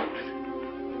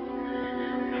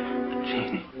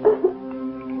 Jeannie.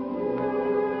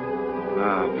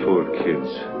 Ah, poor kids.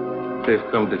 They've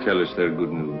come to tell us their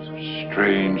good news.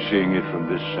 Strange seeing it from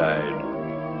this side.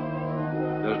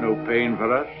 There's no pain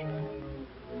for us,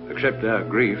 except our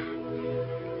grief.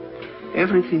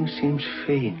 Everything seems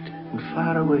faint and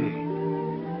far away,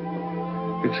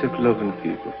 except loving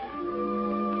people.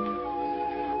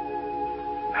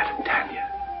 Madam Tanya.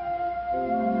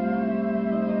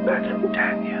 Madam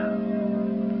Tanya.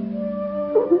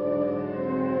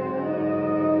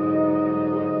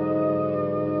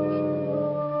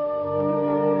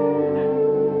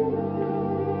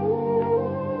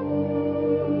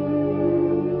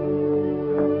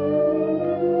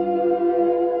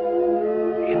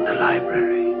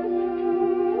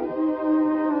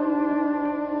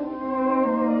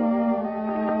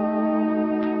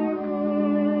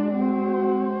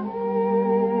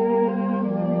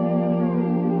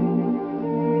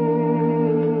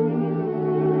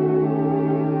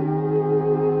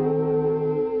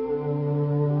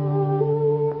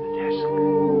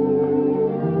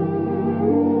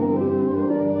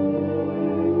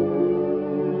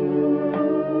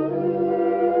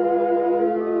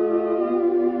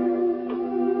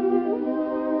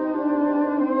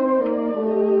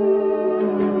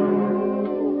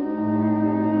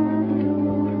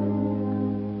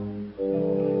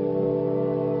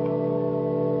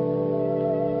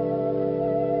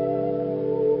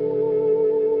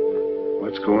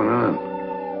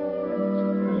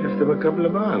 of a couple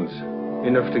of bonds.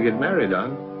 Enough to get married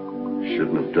on.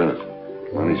 Shouldn't have done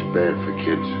it. Money's bad for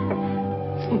kids.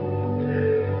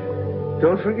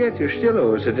 Don't forget, you still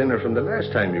owe us a dinner from the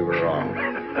last time you were wrong.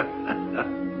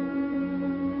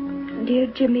 Dear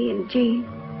Jimmy and Jean,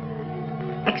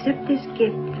 accept this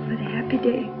gift for the happy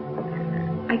day.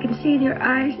 I can see in your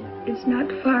eyes it's not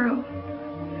far off.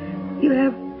 You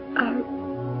have our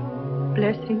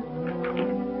blessing.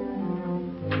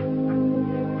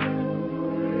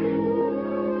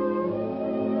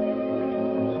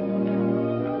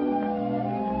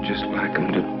 Just like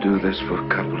him to do this for a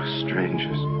couple of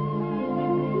strangers.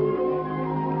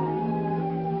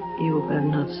 You are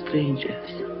not strangers.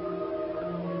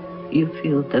 You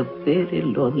feel the very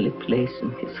lonely place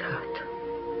in his heart.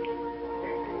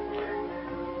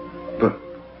 But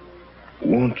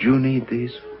won't you need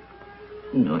these?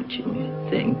 No, Jimmy,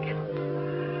 thank you.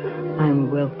 I'm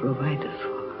well provided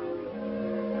for.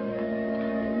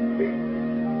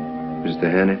 Is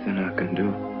there anything I can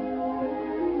do?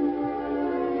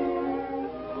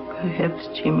 Perhaps,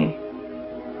 Jimmy,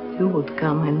 you would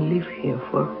come and live here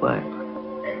for a while.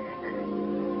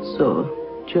 So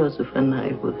Joseph and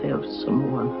I would have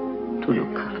someone to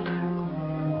look after.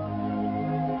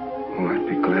 Oh, I'd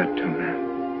be glad to, ma'am.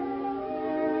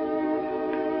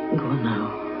 Go now.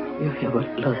 You have a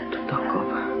lot to talk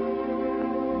over.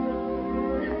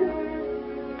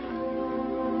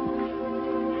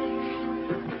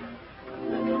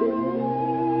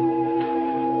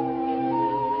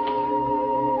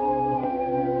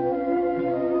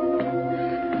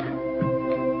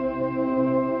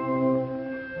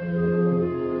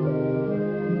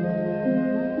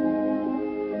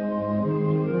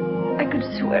 I could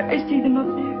swear I see them up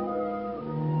there.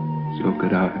 So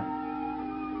could I.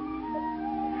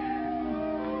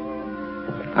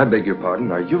 I beg your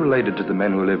pardon. Are you related to the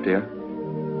men who lived here?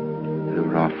 They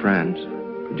were our friends.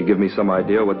 Could you give me some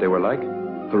idea what they were like?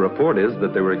 The report is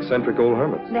that they were eccentric old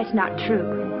hermits. That's not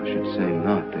true. I should say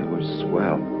not. They were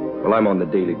swell. Well, I'm on the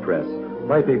Daily Press.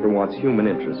 My paper wants human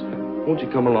interest. Won't you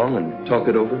come along and talk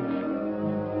it over?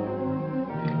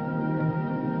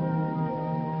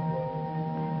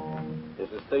 This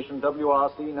is station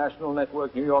WRC National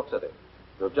Network, New York City.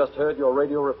 You have just heard your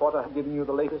radio reporter giving you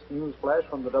the latest news flash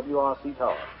from the WRC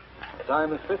tower. The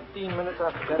time is 15 minutes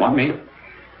after 10. Want me?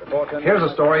 Here's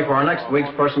a story for our next week's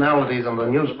personalities on the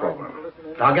news program.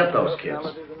 Now get those kids.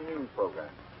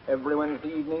 Every Wednesday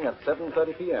evening at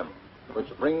 7:30 p.m., which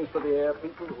brings to the air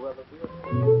people who have appeared.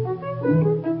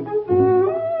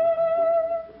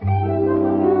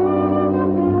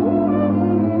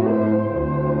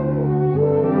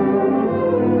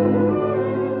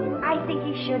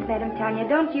 Should let him, Tanya,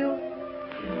 don't you?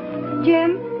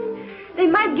 Jim, they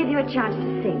might give you a chance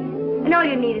to sing, and all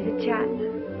you need is a chance.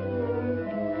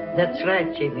 That's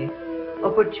right, Jimmy.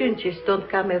 Opportunities don't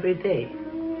come every day.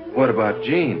 What about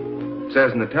Jean? It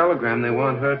says in the telegram they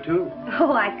want her, too.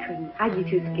 Oh, I couldn't. I'd be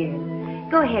too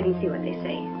scared. Go ahead and see what they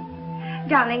say.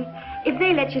 Darling, if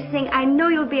they let you sing, I know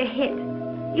you'll be a hit.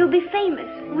 You'll be famous.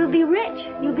 We'll be rich.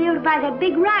 You'll be able to buy that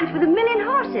big ranch with 1 million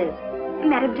horses.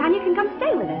 Madam Tanya can come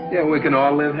stay with us. Yeah, we can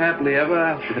all live happily ever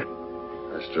after.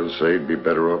 I still say he'd be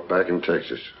better off back in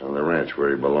Texas, on the ranch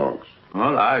where he belongs.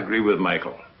 Well, I agree with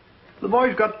Michael. The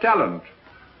boy's got talent.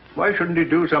 Why shouldn't he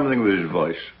do something with his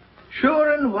voice?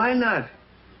 Sure, and why not?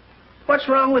 What's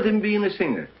wrong with him being a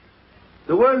singer?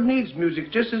 The world needs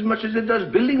music just as much as it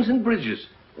does buildings and bridges.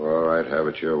 All right, have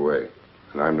it your way.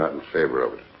 And I'm not in favor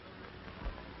of it.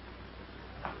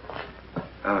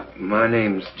 My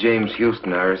name's James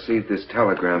Houston. I received this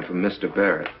telegram from Mr.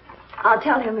 Barrett. I'll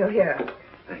tell him you're here.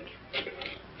 Thank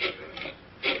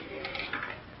you.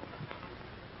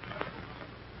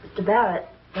 Mr. Barrett,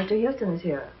 Mr. Houston is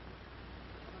here.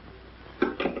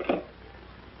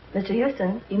 Mr.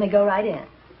 Houston, you may go right in.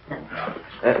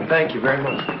 Thank you very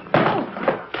much.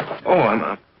 Oh, I'm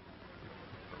up.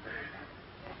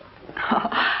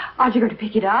 Aren't you going to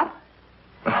pick it up?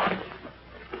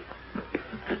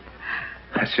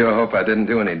 I sure hope I didn't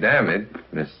do any damage,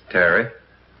 Miss Terry.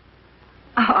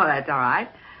 Oh, that's all right.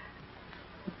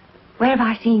 Where have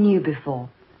I seen you before?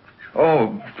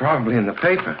 Oh, probably in the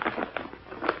paper.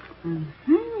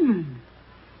 Mm-hmm.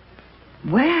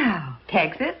 Well,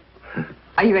 Texas,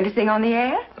 are you going to sing on the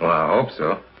air? Well, I hope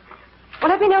so. Well,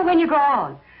 let me know when you go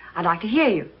on. I'd like to hear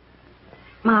you.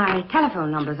 My telephone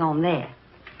number's on there.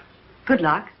 Good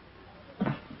luck.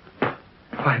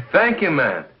 Why, thank you,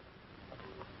 ma'am.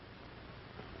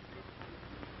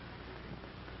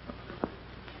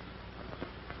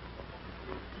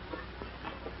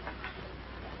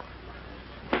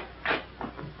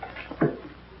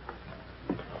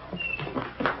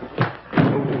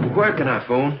 Where can I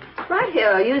phone? Right here,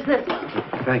 I'll use this one.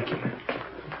 Thank you.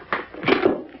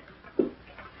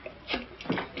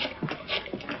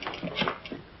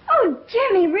 Oh,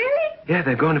 Jimmy, really? Yeah,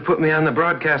 they're going to put me on the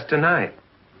broadcast tonight.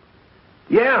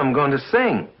 Yeah, I'm going to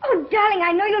sing. Oh, darling,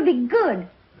 I know you'll be good.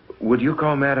 Would you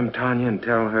call Madame Tanya and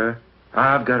tell her?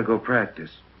 I've got to go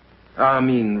practice.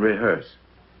 Rehearse.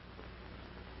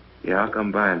 Yeah, I'll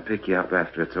come by and pick you up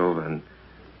after it's over, and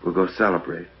we'll go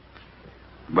celebrate.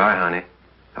 Bye, honey.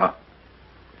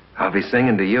 I'll be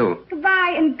singing to you.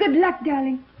 Goodbye, and good luck,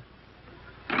 darling.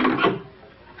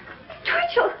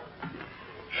 Twitchell!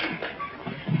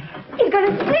 He's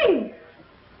going to sing.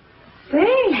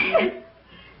 Sing?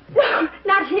 No,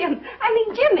 not him. I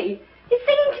mean Jimmy. He's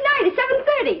singing tonight at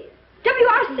 7:30.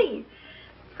 WRC.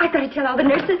 I've got to tell all the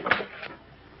nurses.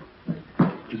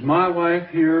 Is my wife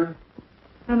here?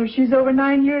 Mother, she's over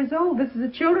 9 years old. This is a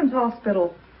children's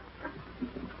hospital.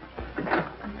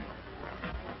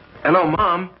 Hello,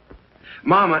 Mom.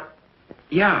 Mama.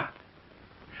 Yeah.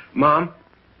 Mom,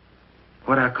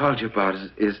 what I called you about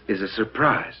is a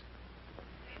surprise.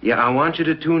 Yeah, I want you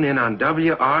to tune in on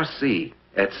WRC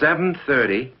at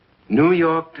 7:30, New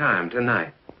York time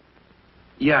tonight.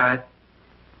 Yeah,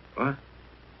 what?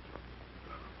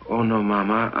 Oh, no, Mom,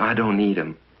 I don't need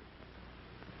 'em.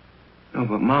 No,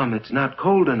 but, Mom, it's not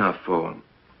cold enough for 'em.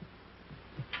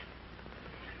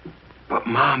 But,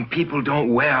 Mom, people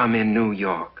don't wear 'em in New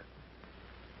York.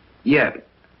 Yeah.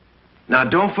 Now,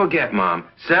 don't forget, Mom,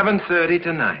 7:30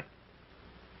 tonight.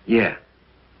 Yeah.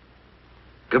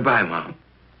 Goodbye, Mom.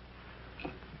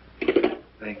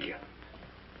 Thank you.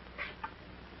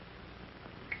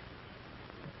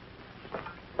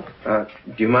 Do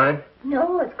you mind?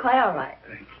 No, it's quite all right.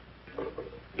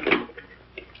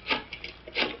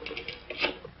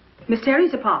 Miss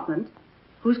Terry's apartment.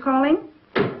 Who's calling?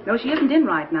 No, she isn't in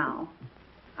right now.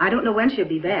 I don't know when she'll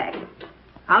be back.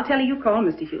 I'll tell her you called,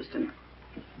 Mr. Houston.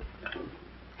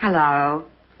 Hello.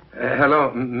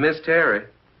 Hello, Miss Terry.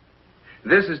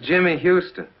 This is Jimmy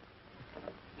Houston.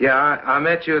 Yeah, I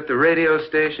met you at the radio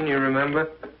station, you remember?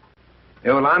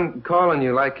 Yeah, well, I'm calling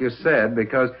you like you said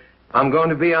because I'm going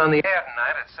to be on the air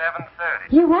tonight at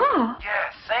 7:30. You are?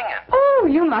 Yeah, singing. Oh,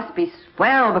 you must be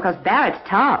swell because Barrett's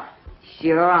tough.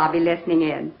 Sure, I'll be listening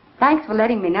in. Thanks for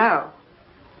letting me know.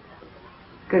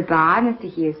 Goodbye, Mr.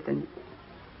 Houston.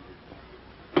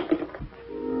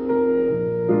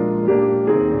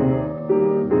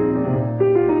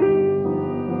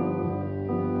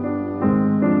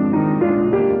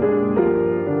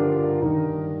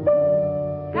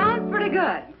 Sounds pretty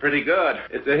good. Pretty good.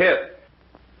 It's a hit.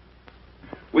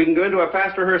 We can go into a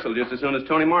fast rehearsal just as soon as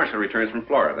Tony Marshall returns from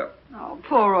Florida. Oh,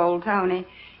 poor old Tony.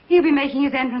 He'll be making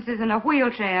his entrances in a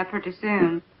wheelchair pretty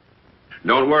soon.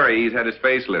 Don't worry, he's had his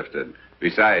face lifted.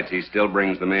 Besides, he still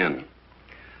brings them in.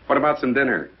 What about some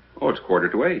dinner? Oh, it's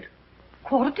 7:45.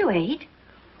 7:45?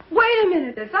 Wait a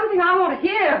minute. There's something I want to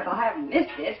hear if I haven't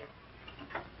missed it.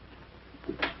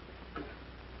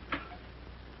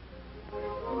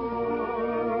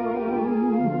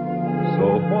 So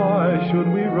why should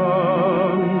we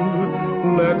run?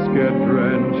 Let's get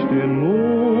drenched in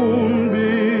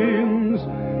moonbeams.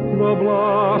 The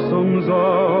blossoms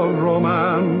of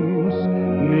romance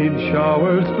need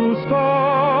showers to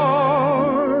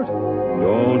start.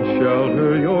 Don't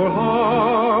shelter your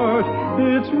heart,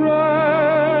 it's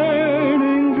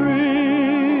raining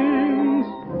dreams.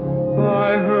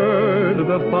 I heard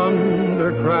the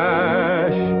thunder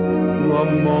crash the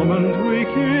moment we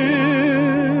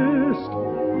kissed,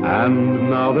 and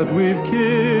now that we've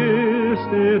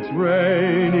kissed, it's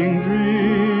raining dreams.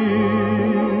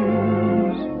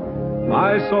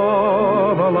 I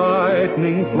saw the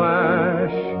lightning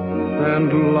flash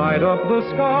and light up the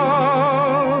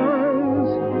skies,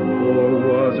 or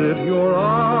was it your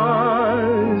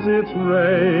eyes? It's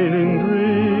raining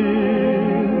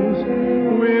dreams.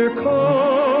 We're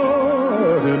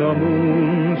caught in a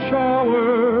moon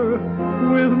shower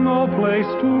with no place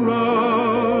to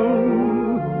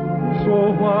run. So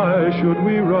why should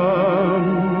we run?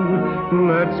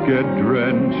 Let's get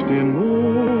drenched in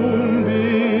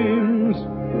moonbeams.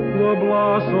 The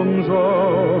blossoms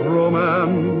of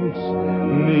romance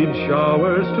need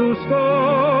showers to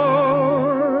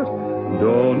start.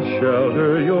 Don't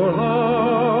shelter your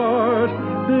heart,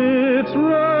 it's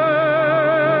raining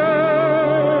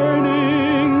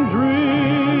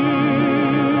dreams.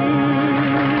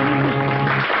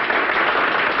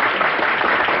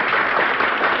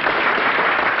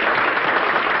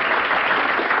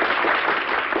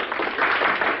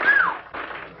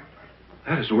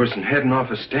 That is worse than heading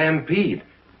off a stampede.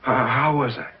 How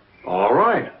was I? All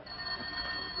right.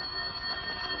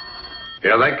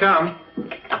 Here they come.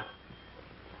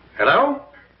 Hello?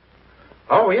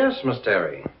 Oh, yes, Miss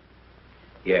Terry.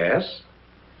 Yes.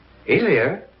 He's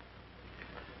here.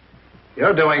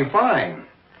 You're doing fine.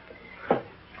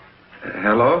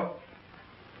 Hello?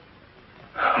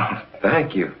 Oh,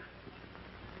 thank you.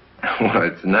 Well,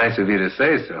 it's nice of you to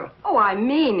say so. Oh, I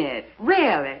mean it.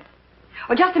 Really.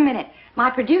 Oh, just a minute. My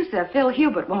producer, Phil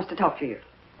Hubert, wants to talk to you.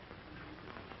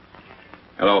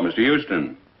 Hello, Mr.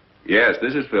 Houston. Yes,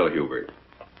 this is Phil Hubert.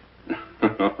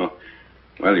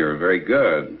 Well, you're very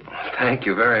good. Thank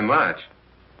you very much.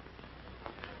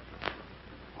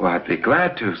 Well, I'd be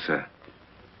glad to, sir.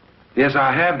 Yes,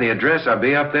 I have the address. I'll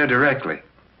be up there directly.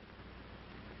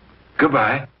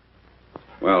 Goodbye.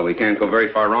 Well, we can't go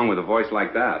very far wrong with a voice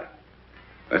like that.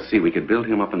 Let's see, we could build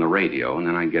him up on the radio, and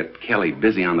then I'd get Kelly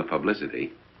busy on the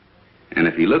publicity. And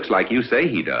if he looks like you say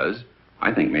he does,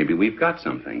 I think maybe we've got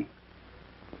something.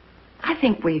 I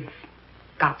think we've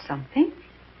got something.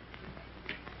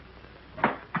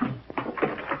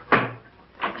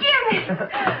 Jimmy!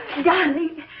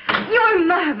 Darling, you're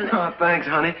marvelous. Oh, thanks,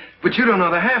 honey. But you don't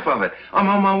know the half of it. I'm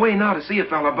on my way now to see a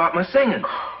fella about my singing.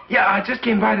 Yeah, I just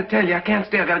came by to tell you. I can't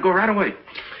stay. I gotta go right away.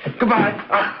 Goodbye.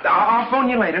 I'll phone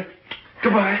you later.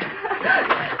 Goodbye.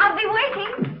 I'll be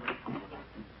waiting.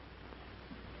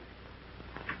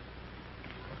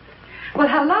 Well,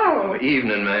 hello. Oh,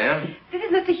 evening, ma'am. This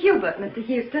is Mr. Hubert, Mr.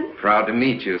 Houston. Proud to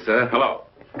meet you, sir. Hello.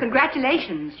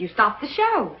 Congratulations. You stopped the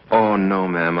show. Oh, no,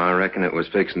 ma'am. I reckon it was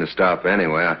fixing to stop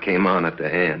anyway. I came on at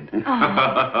the end.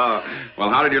 Oh. Well,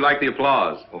 how did you like the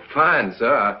applause? Well, fine,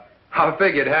 sir. I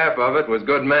figured half of it was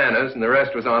good manners and the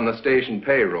rest was on the station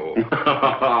payroll.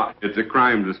 It's a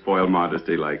crime to spoil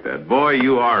modesty like that. Boy,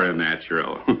 you are a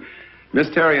natural. Miss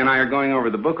Terry and I are going over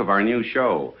the book of our new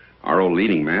show. Our old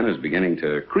leading man is beginning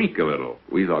to creak a little.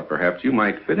 We thought perhaps you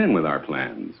might fit in with our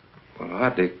plans. Well, I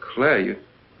declare you.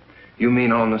 You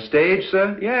mean on the stage,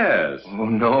 sir? Yes. Oh,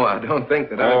 no, I don't think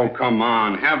that Oh, come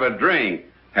on. Have a drink.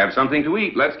 Have something to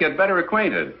eat. Let's get better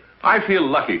acquainted. I feel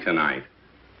lucky tonight.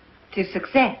 To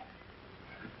success.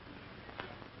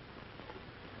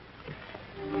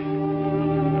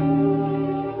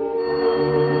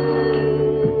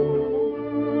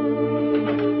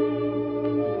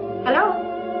 Hello?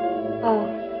 Oh,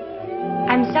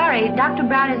 I'm sorry. Dr.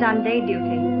 Brown is on day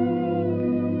duty.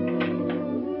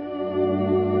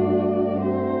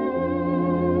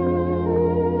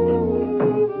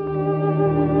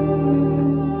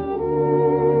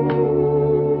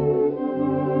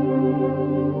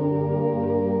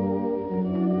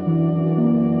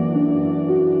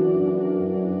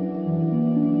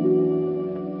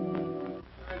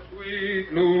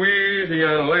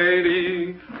 Louisiana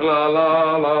lady, la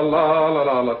la la la la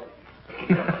la la.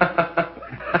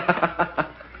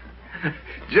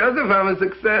 Joseph, I'm a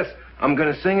success. I'm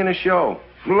going to sing in a show.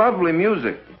 Lovely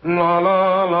music. La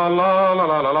la la la la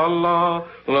la la la la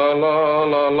la la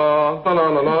la la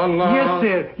la la la. Yes,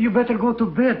 sir. You better go to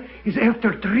bed. It's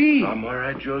after 3. I'm all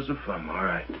right, Joseph. I'm all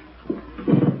right.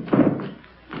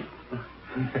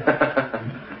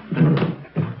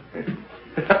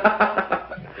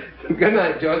 Good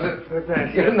night, Joseph. Good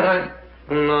night. Good night.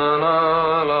 La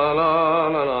la la la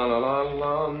la la la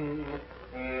la.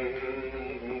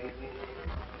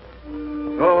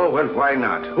 Oh, well, why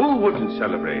not? Who wouldn't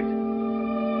celebrate?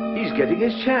 He's getting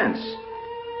his chance.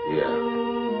 Yeah.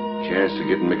 Chance to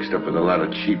get mixed up with a lot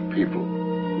of cheap people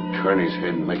who turn his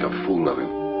head and make a fool of him.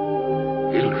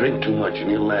 He'll drink too much and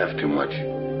he'll laugh too much.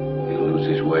 He'll lose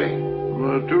his way.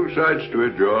 Well, two sides to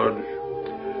it, George.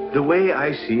 The way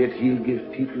I see it, he'll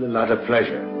give people a lot of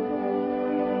pleasure.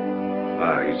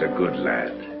 Ah, he's a good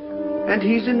lad. And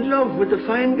he's in love with a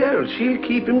fine girl. She'll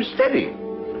keep him steady.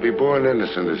 To be born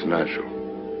innocent is natural.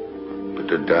 But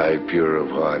to die pure of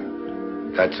heart,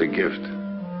 that's a gift.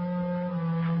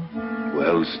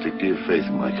 Well, stick to your faith,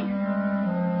 Michael.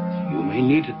 You may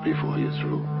need it before you're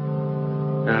through.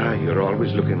 Ah, you're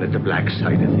always looking at the black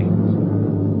side of things.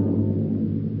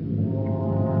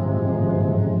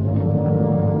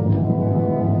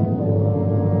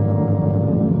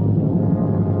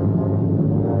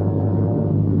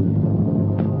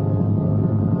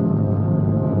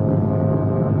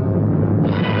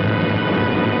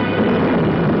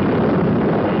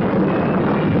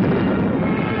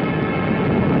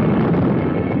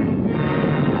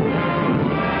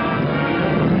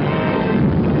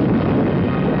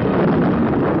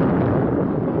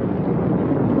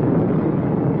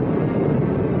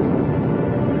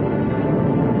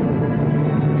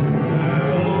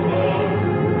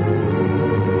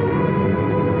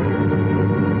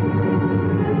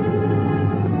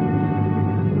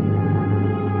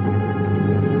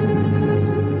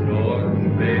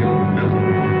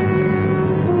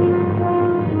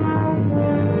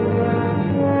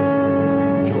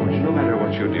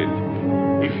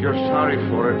 you're sorry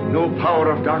for it, no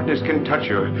power of darkness can touch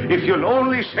you. If you'll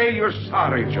only say you're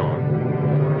sorry, John.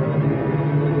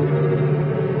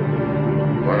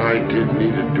 What I did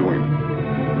needed doing.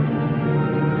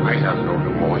 I have no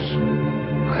remorse.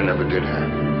 I never did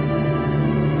have.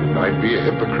 And I'd be a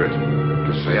hypocrite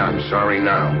to say I'm sorry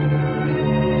now.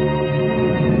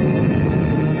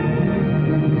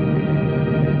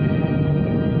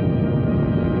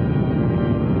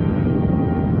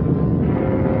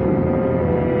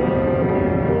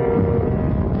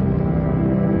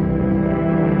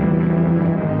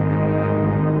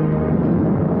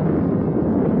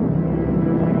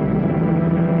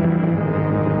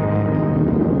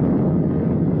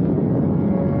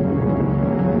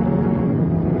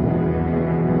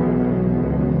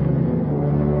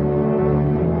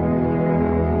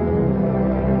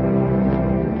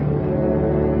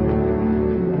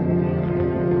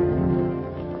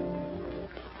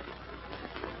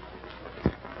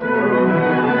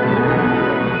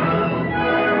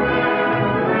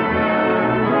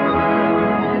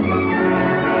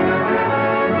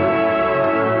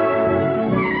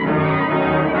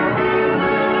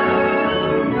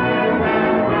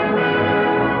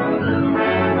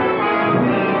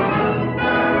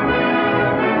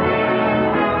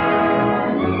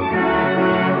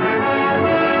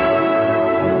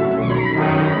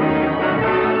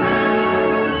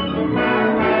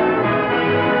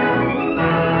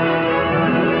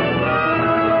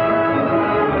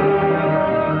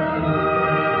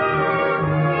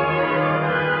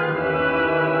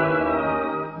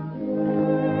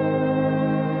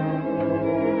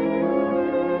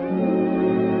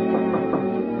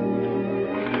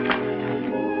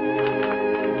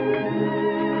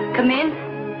 Come in.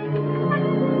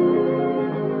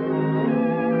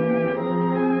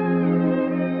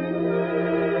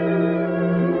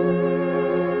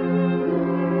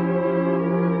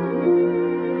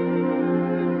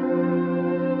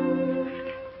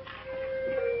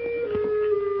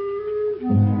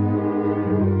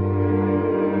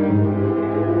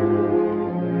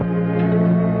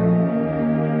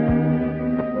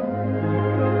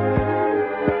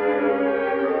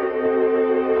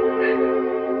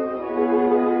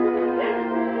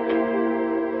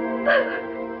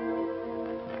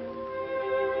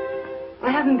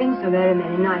 There haven't been so very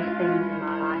many nice things in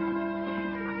my life.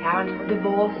 My parents were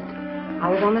divorced. I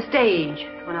was on the stage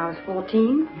when I was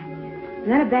 14.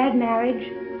 And then a bad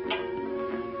marriage.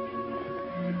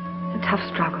 It's a tough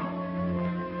struggle.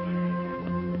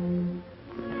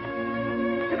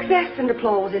 Success and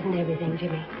applause isn't everything,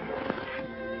 Jimmy.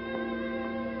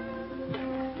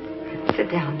 Sit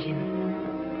down, Jimmy.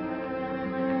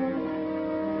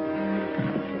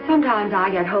 Sometimes I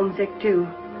get homesick, too,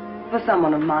 for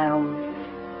someone of my own.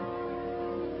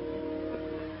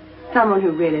 Someone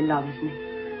who really loves me,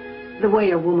 the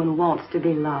way a woman wants to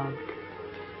be loved.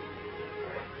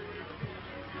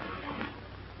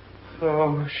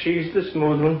 Oh, she's the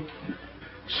smooth one.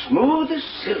 Smooth as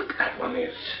silk, that one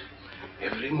is.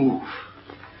 Every move,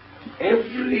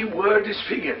 every word is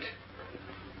figured.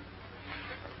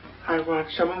 I want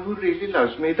someone who really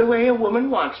loves me the way a woman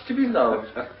wants to be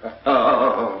loved.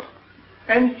 Oh,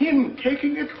 and him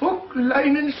taking it hook,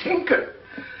 line, and sinker.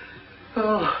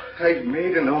 Oh, I've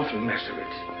made an awful mess of it.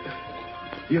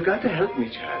 You got to help me,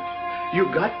 Chad. You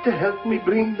got to help me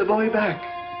bring the boy back.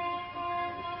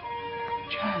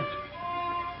 Chad.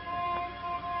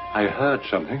 I heard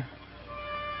something.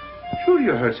 Sure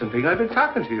you heard something. I've been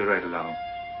talking to you right along.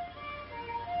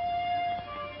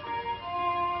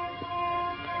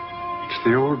 It's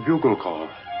the old bugle call.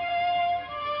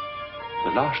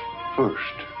 The last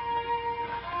burst.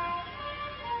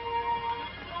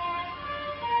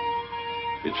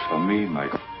 It's for me,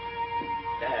 Michael.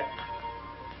 Dad.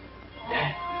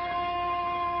 Dad.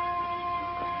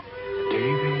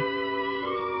 David.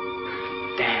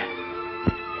 Dad.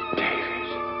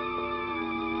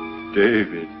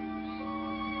 David.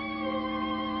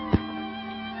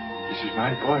 This is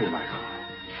my boy, Michael.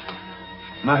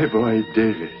 My boy,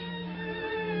 David.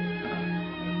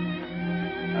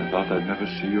 I thought I'd never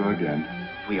see you again.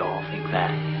 We all think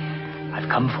that. I've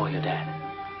come for you, Dad.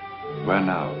 Where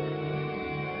now?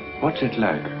 What's it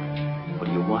like? What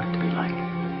do you want it to be like?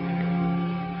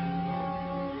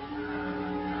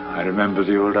 I remember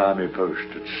the old army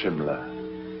post at Simla.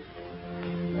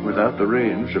 Without the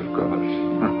rains, of course.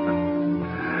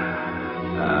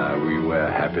 We were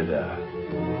happy there.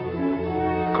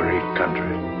 Great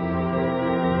country.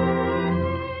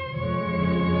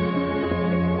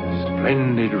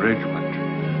 Splendid regiment.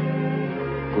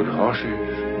 Good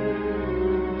horses.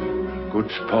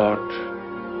 Good sport.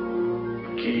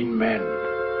 Keen men.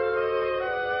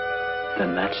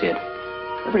 then that's it.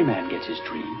 Every man gets his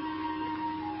dream.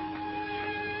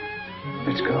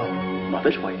 Let's go.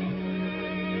 Mother's waiting.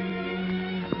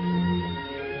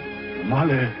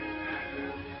 Mother.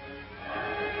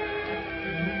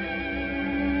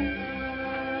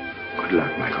 Good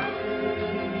luck, Michael.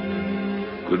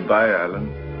 Goodbye, Allan.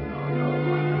 No,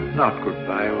 not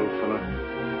goodbye, old fellow.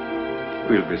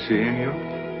 We'll be seeing you.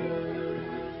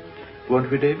 Won't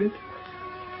we, David?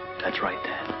 That's right,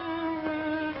 Dad.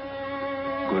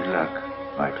 Good luck,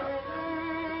 Michael.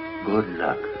 Good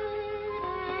luck.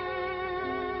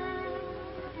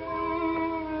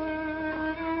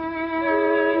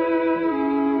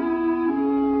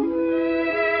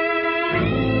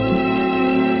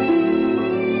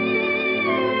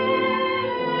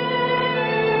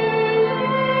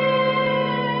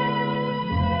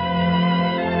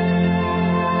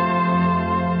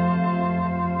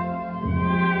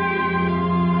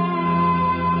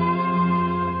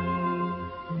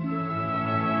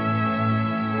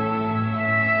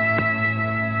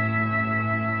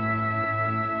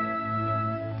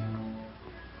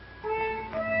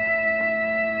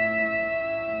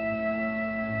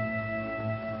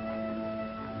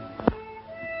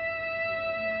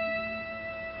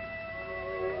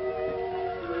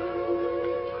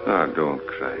 Ah, don't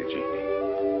cry, Jeannie.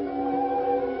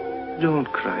 Don't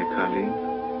cry, Colleen.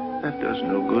 That does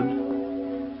no good.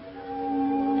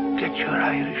 Get your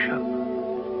Irish up.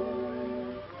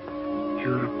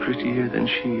 You're prettier than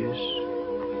she is.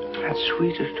 And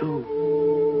sweeter, too.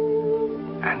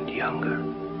 And younger.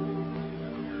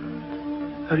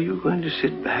 Are you going to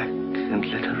sit back and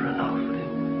let her run off with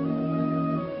him?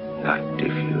 Not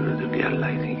if you're the girl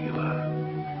I think you are.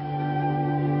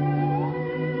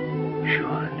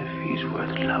 Sure, and if he's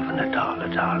worth loving at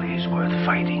all, he's worth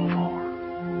fighting for.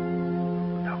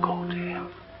 Now go to him.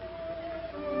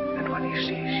 And when he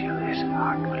sees you, his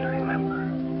heart will remember.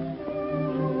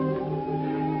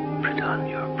 Put on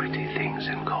your pretty things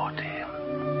and go to him.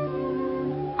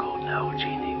 Go now,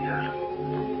 Jeannie girl.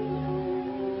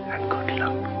 And good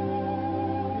luck.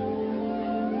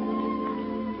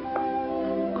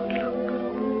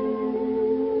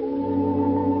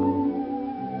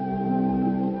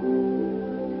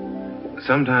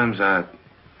 Sometimes I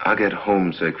get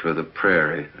homesick for the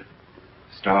prairie.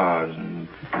 Stars and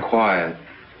quiet.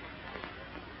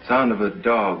 Sound of a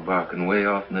dog barking way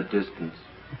off in the distance.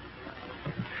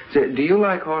 Say, do you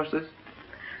like horses?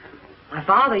 My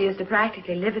father used to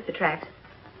practically live at the tracks.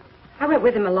 I went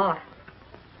with him a lot.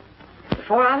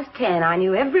 Before I was 10, I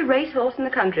knew every racehorse in the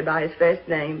country by his first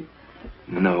name.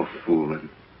 No fooling.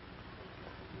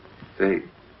 Say,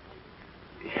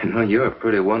 you know, you're a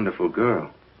pretty wonderful girl.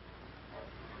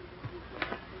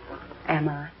 Am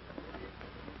I?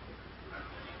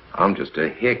 I'm just a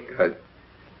hick.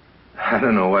 I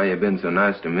don't know why you've been so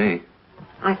nice to me.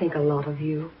 I think a lot of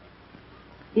you.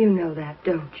 You know that,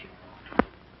 don't you?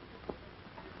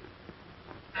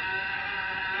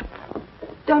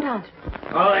 Don't answer.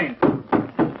 Arlene.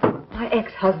 My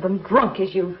ex-husband, drunk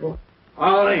as usual.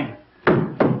 Arlene.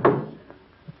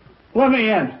 Let me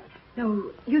in.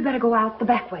 No, you'd better go out the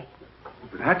back way.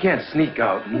 But I can't sneak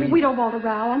out. We don't want a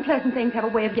row. Unpleasant things have a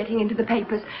way of getting into the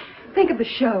papers. Think of the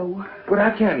show. But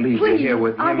I can't leave you here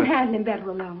with him. I can handle him better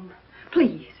alone.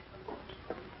 Please.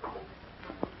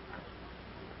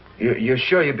 You're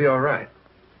sure you'll be all right?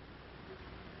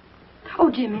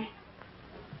 Oh, Jimmy.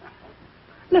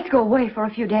 Let's go away for a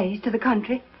few days to the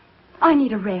country. I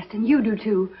need a rest, and you do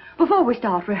too, before we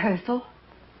start rehearsal.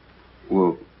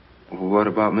 Well, what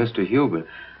about Mr. Hubert?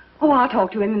 Oh, I'll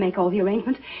talk to him and make all the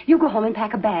arrangements. You go home and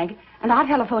pack a bag, and I'll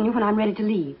telephone you when I'm ready to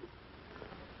leave.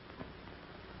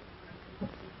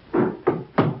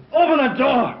 Open the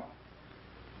door!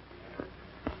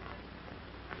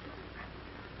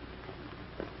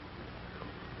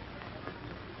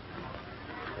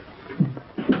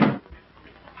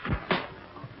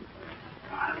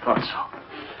 I thought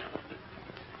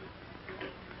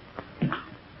so.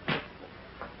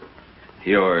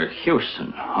 You're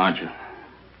Houston, aren't you?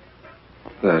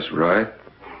 That's right.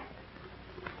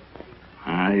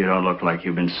 You don't look like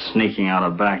you've been sneaking out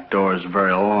of back doors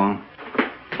very long.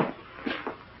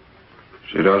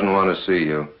 She doesn't want to see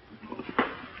you.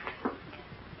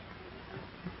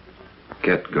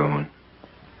 Get going.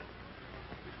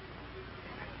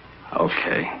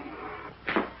 Okay.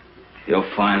 You'll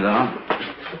find out.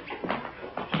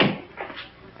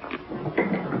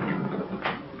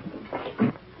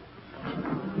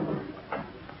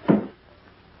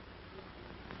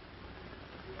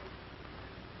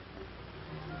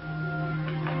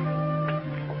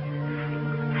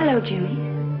 Hello, Jimmy.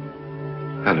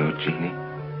 Hello, Jeannie.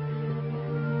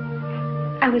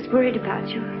 I was worried about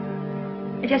you.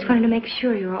 I just wanted to make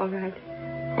sure you're all right.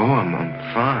 Oh, I'm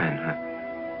fine.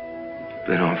 I've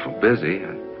been awful busy.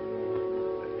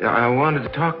 I wanted to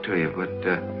talk to you, but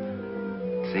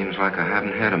it seems like I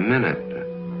haven't had a minute.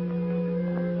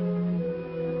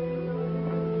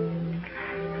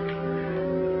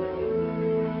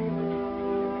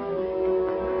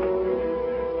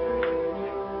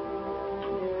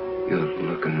 You're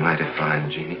looking mighty fine,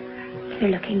 Jeannie.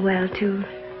 You're looking well, too.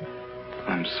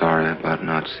 I'm sorry about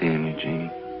not seeing you,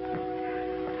 Jeannie.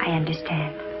 I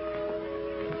understand.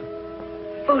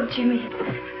 Oh, Jimmy,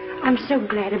 I'm so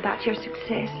glad about your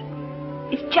success.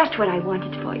 It's just what I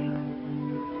wanted for you.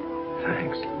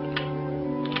 Thanks.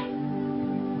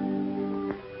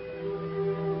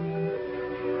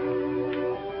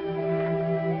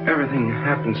 Everything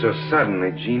happened so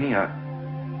suddenly, Jeannie.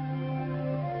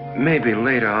 Maybe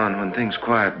later on, when things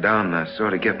quiet down and I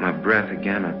sort of get my breath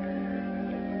again,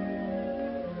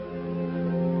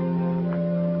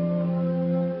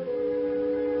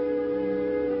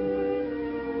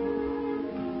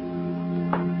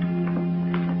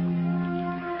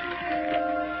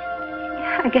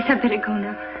 I guess I better go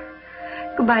now.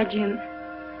 Goodbye, Jim.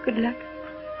 Good luck.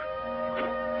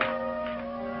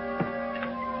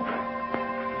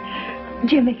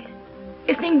 Jimmy,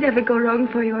 if things ever go wrong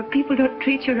for you or people don't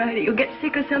treat you right or you get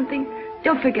sick or something,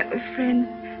 don't forget we're friends.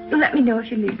 You'll let me know if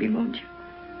you need me, won't you?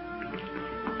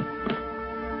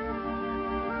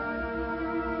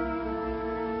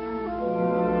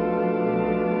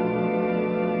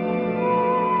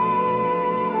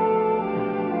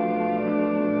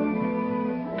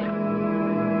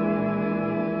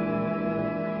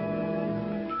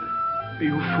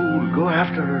 You fool. Go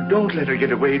after her. Don't let her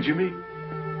get away, Jimmy.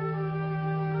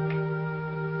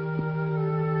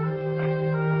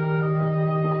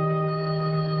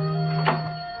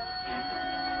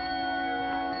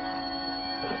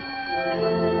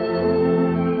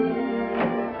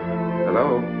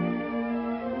 Hello?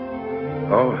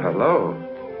 Oh, hello.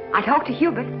 I talked to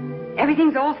Hubert.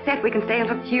 Everything's all set. We can sail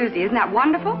till Tuesday. Isn't that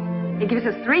wonderful? It gives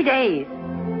us 3 days.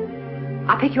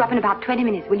 I'll pick you up in about 20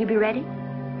 minutes. Will you be ready?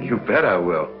 You bet I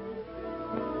will.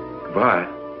 Goodbye.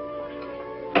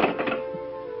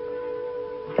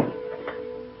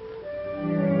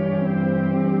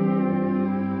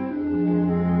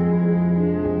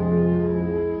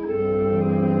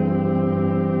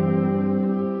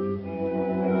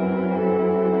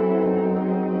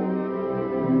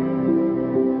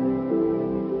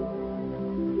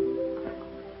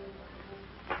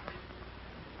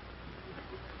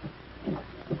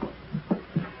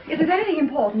 If there's anything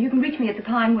important, you can reach me at the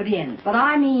Pinewood Inn. But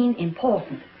I mean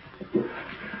important.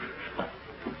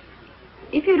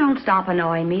 If you don't stop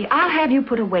annoying me, I'll have you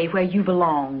put away where you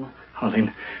belong.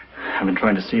 Arlene, I've been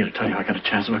trying to see you to tell you I got a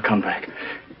chance of a comeback.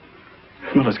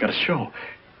 Miller's got a show.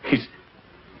 He's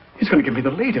going to give me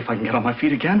the lead if I can get on my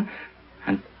feet again.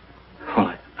 And,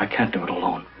 well, I can't do it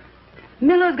alone.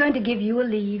 Miller's going to give you a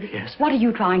lead. Yes. What are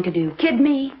you trying to do? Kid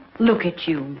me? Look at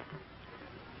you.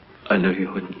 I knew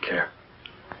you wouldn't care.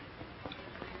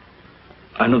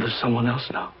 I know there's someone else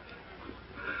now.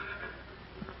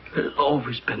 There's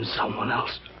always been someone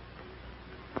else.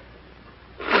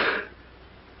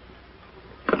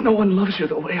 But no one loves you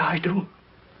the way I do.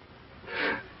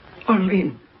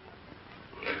 Arlene.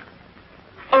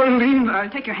 Arlene,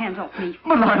 Take your hands off me.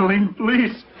 But Arlene,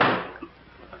 please.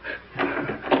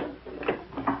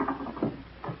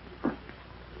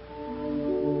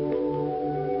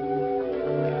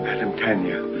 Madam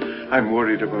Tanya, I'm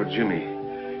worried about Jimmy.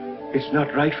 It's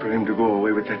not right for him to go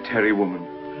away with that Terry woman.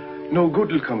 No good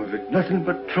will come of it. Nothing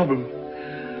but trouble.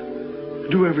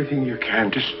 Do everything you can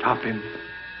to stop him.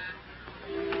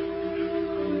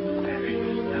 There he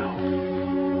is now.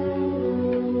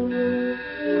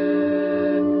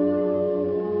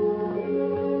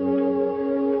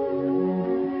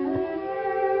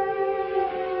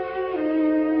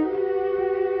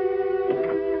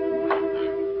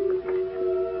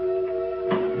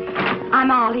 I'm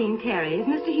Arlene Carey. Is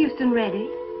Mr. Houston ready?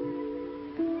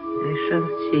 I shall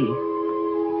see.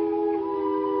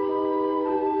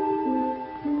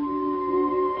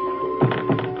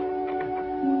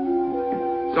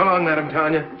 So long, Madam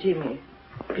Tanya. Jimmy,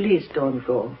 please don't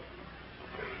go.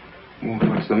 Well,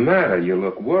 what's the matter? You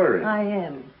look worried. I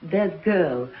am. That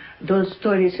girl, those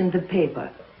stories in the paper.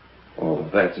 Oh,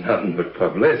 that's nothing but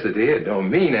publicity. It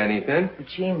don't mean anything.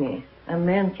 Jimmy, a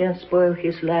man can't spoil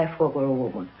his life over a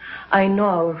woman. I know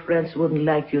our friends wouldn't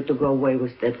like you to go away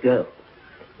with that girl.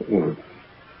 Well,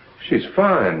 she's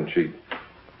fine.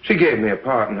 She gave me a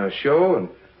part in her show,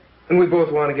 and we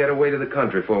both want to get away to the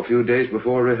country for a few days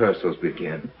before rehearsals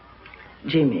begin.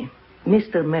 Jimmy,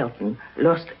 Mr. Melton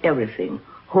lost everything.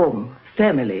 home,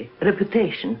 family,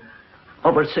 reputation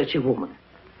over such a woman.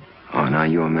 Oh, now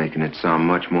you're making it sound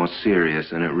much more serious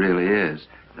than it really is.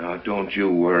 Now, don't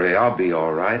you worry. I'll be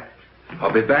all right.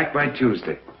 I'll be back by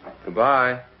Tuesday.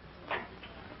 Goodbye.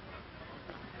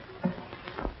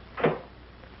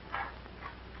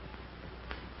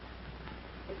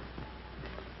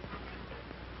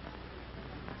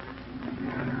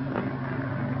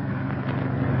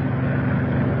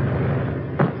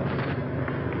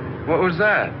 What was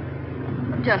that?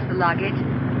 Just the luggage.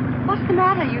 What's the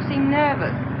matter? You seem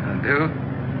nervous. I do?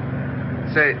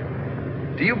 Say,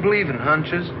 do you believe in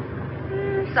hunches?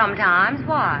 Sometimes.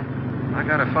 Why? I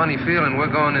got a funny feeling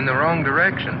we're going in the wrong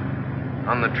direction.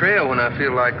 On the trail, when I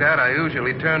feel like that, I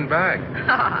usually turn back.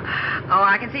 Oh,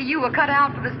 I can see you were cut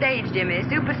out for the stage, Jimmy.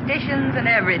 Superstitions and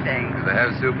everything. Do they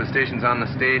have superstitions on the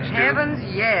stage, too? Heavens,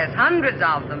 yes. Hundreds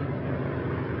of them.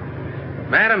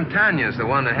 Madame Tanya's the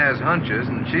one that has hunches,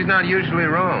 and she's not usually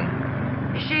wrong.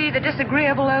 Is she the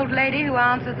disagreeable old lady who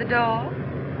answers the door?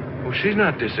 Well, she's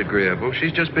not disagreeable.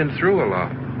 She's just been through a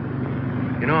lot.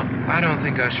 You know, I don't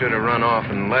think I should have run off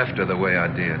and left her the way I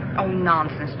did. Oh,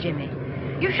 nonsense, Jimmy.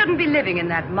 You shouldn't be living in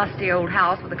that musty old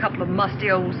house with a couple of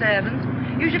musty old servants.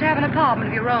 You should have an apartment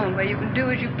of your own where you can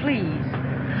do as you please.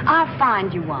 I'll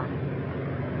find you one.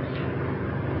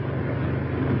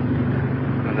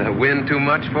 Will the wind too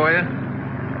much for you?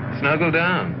 Snuggle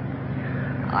down.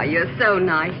 Oh, you're so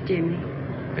nice, Jimmy.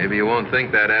 Maybe you won't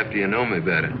think that after you know me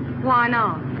better. Why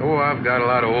not? Oh, I've got a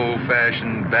lot of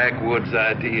old-fashioned backwoods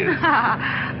ideas.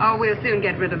 Oh, we'll soon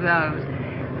get rid of those.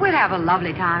 We'll have a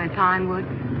lovely time in Pinewood.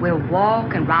 We'll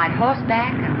walk and ride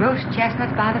horseback and roast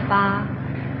chestnuts by the fire.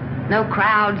 No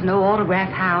crowds, no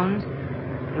autograph hounds.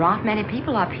 There aren't many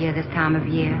people up here this time of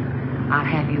year. I'll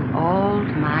have you all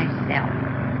to myself.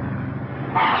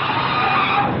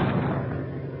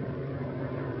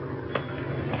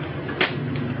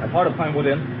 How far to Pinewood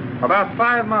Inn? About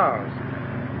 5 miles.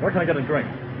 Where can I get a drink?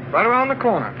 Right around the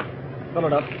corner. Fill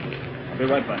it up. I'll be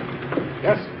right back.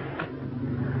 Yes.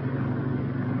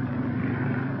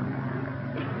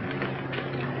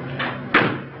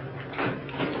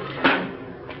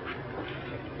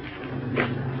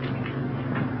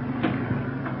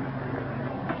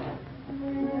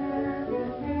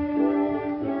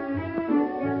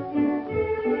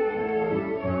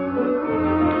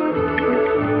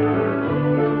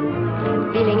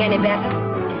 Feeling any better?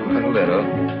 A little.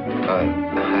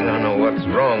 I don't know what's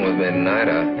wrong with me tonight.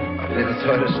 I feel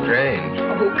sort of strange.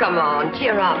 Oh, come on,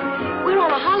 cheer up. We're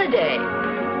on a holiday.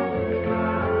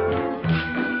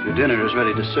 Your dinner is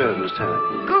ready to serve, Miss Tanner.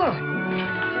 Good.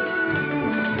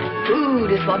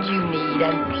 Food is what you need,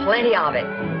 and plenty of it.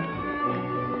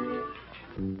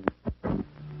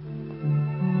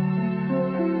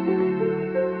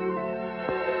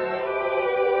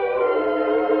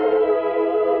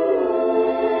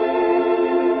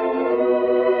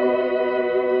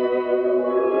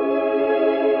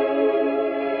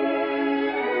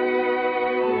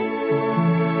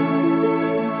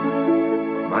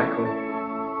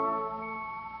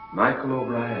 Michael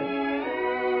O'Brien.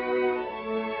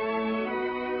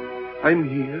 I'm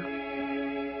here.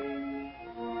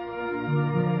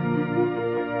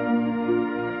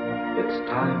 It's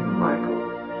time, Michael.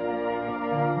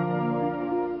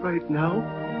 Right now?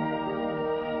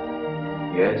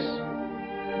 Yes,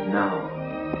 now.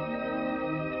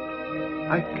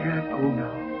 I can't go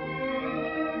now.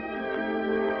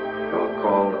 You're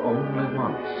called only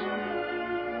once.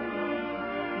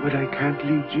 But I can't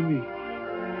leave Jimmy.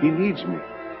 He needs me.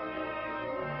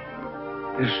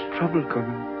 There's trouble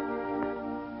coming.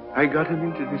 I got him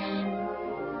into this.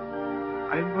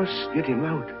 I must get him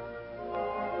out.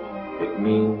 It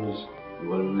means you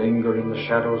will linger in the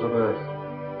shadows of Earth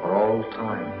for all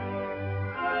time.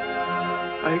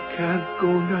 I can't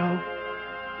go now.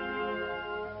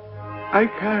 I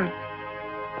can't.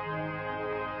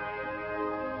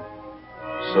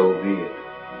 So be it,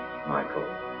 Michael.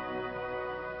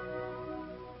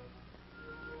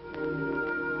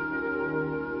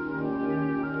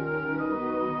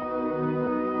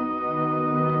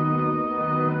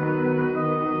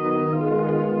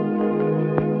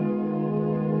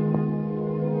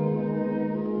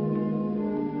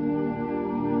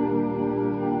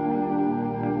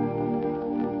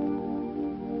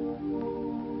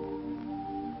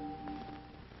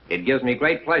 It gives me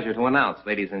great pleasure to announce,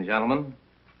 ladies and gentlemen,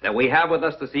 that we have with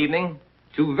us this evening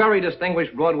two very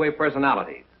distinguished Broadway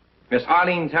personalities, Miss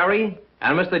Arlene Terry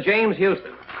and Mr. James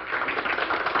Houston.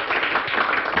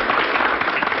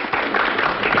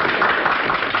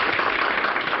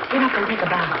 Get up and take a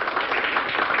bath.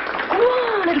 Go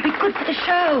on, it'll be good for the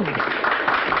show.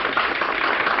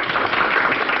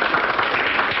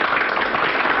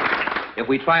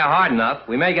 we try hard enough,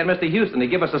 we may get Mr. Houston to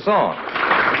give us a song.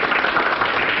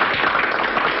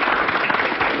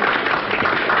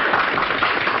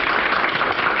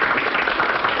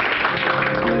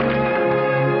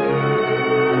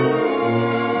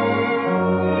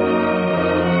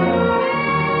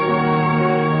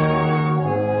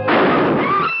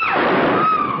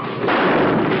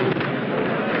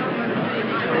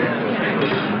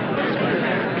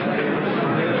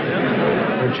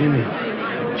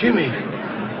 Jimmy.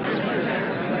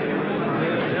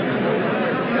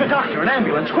 The doctor, an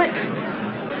ambulance, quick.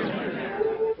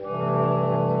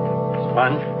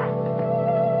 Sponge.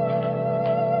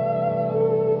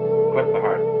 Clip the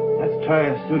heart. Let's try a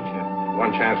suture.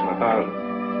 1 chance in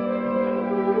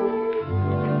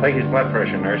 1,000. Take his blood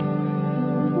pressure, nurse.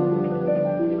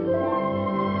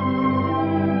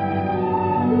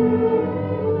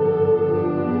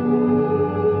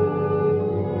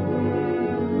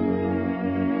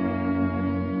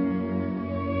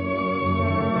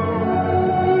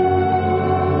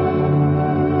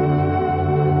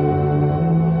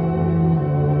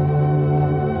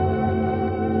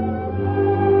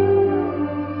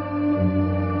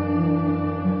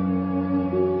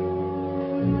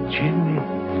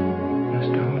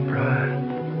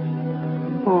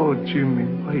 Jimmy,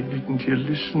 why didn't you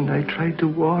listen? I tried to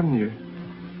warn you.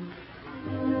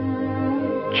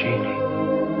 Jeannie.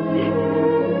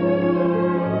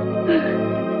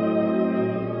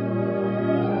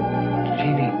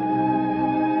 Jeannie.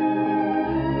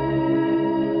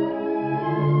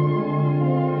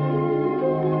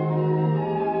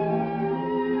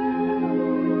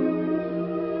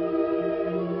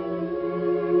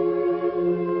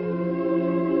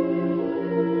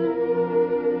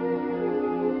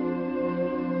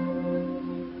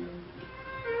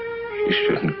 You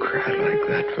shouldn't cry like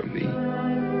that for me.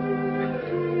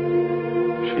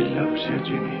 She loves you,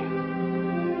 Ginny.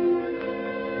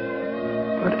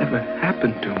 Whatever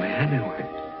happened to me anyway?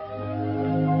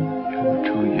 You were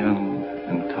too young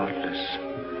and thoughtless.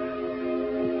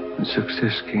 And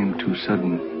success came too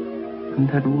sudden. And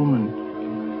that woman,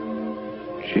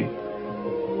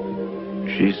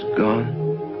 she's gone.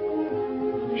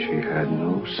 She had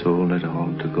no soul at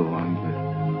all to go on with.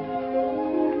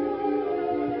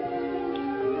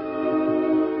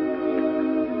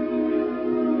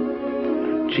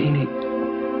 Jeannie,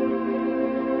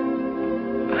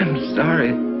 I'm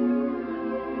sorry.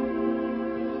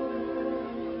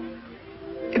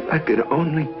 If I could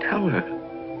only tell her.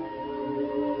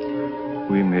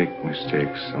 We make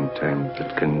mistakes sometimes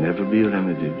that can never be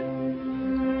remedied.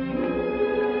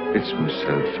 It's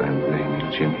myself I'm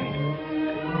blaming, Jimmy,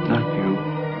 not you.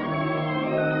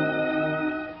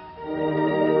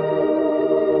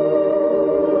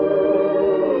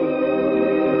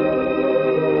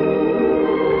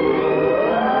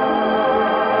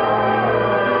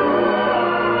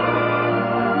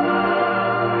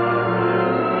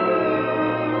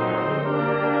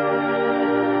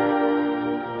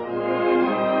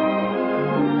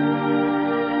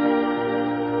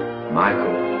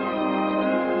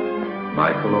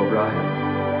 Michael O'Brien.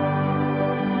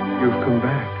 You've come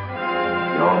back.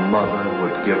 Your mother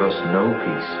would give us no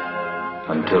peace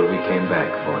until we came back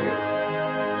for you.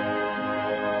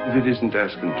 If it isn't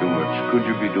asking too much, could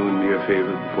you be doing me a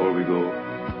favor before we go?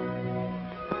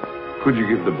 Could you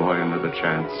give the boy another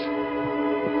chance?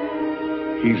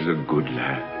 He's a good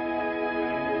lad.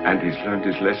 And he's learned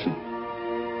his lesson.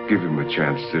 Give him a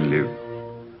chance to live.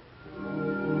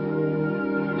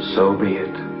 So be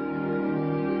it.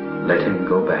 Let him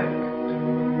go back.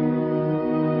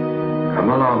 Come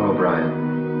along, O'Brien.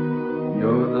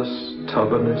 You're the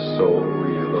stubbornest soul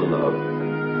we ever loved.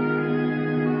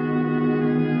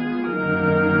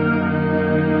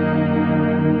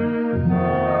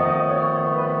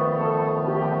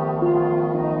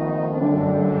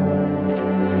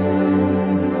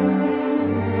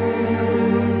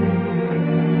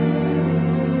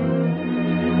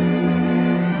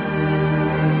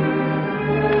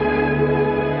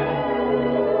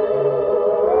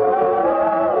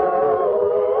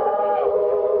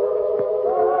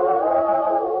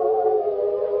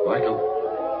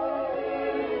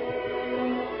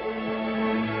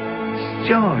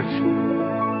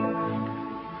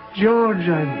 George,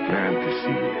 I'm glad to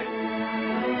see you.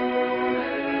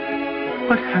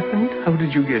 What happened? How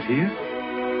did you get here?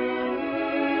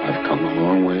 I've come a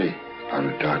long way out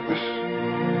of darkness.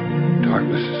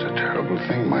 Darkness is a terrible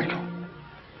thing, Michael.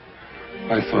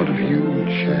 I thought of you and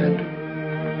Chad,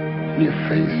 and your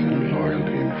faith and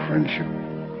loyalty and friendship.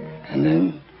 And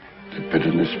then the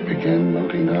bitterness began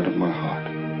melting out of my heart.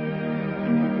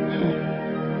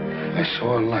 And I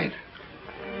saw a light,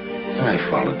 and I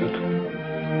followed it.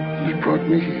 has brought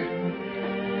me here.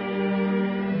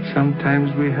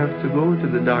 Sometimes we have to go to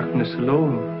the darkness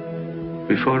alone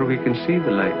before we can see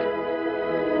the light.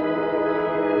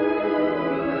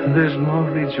 There's more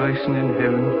rejoicing in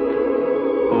heaven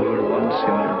over one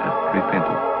sinner that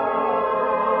repented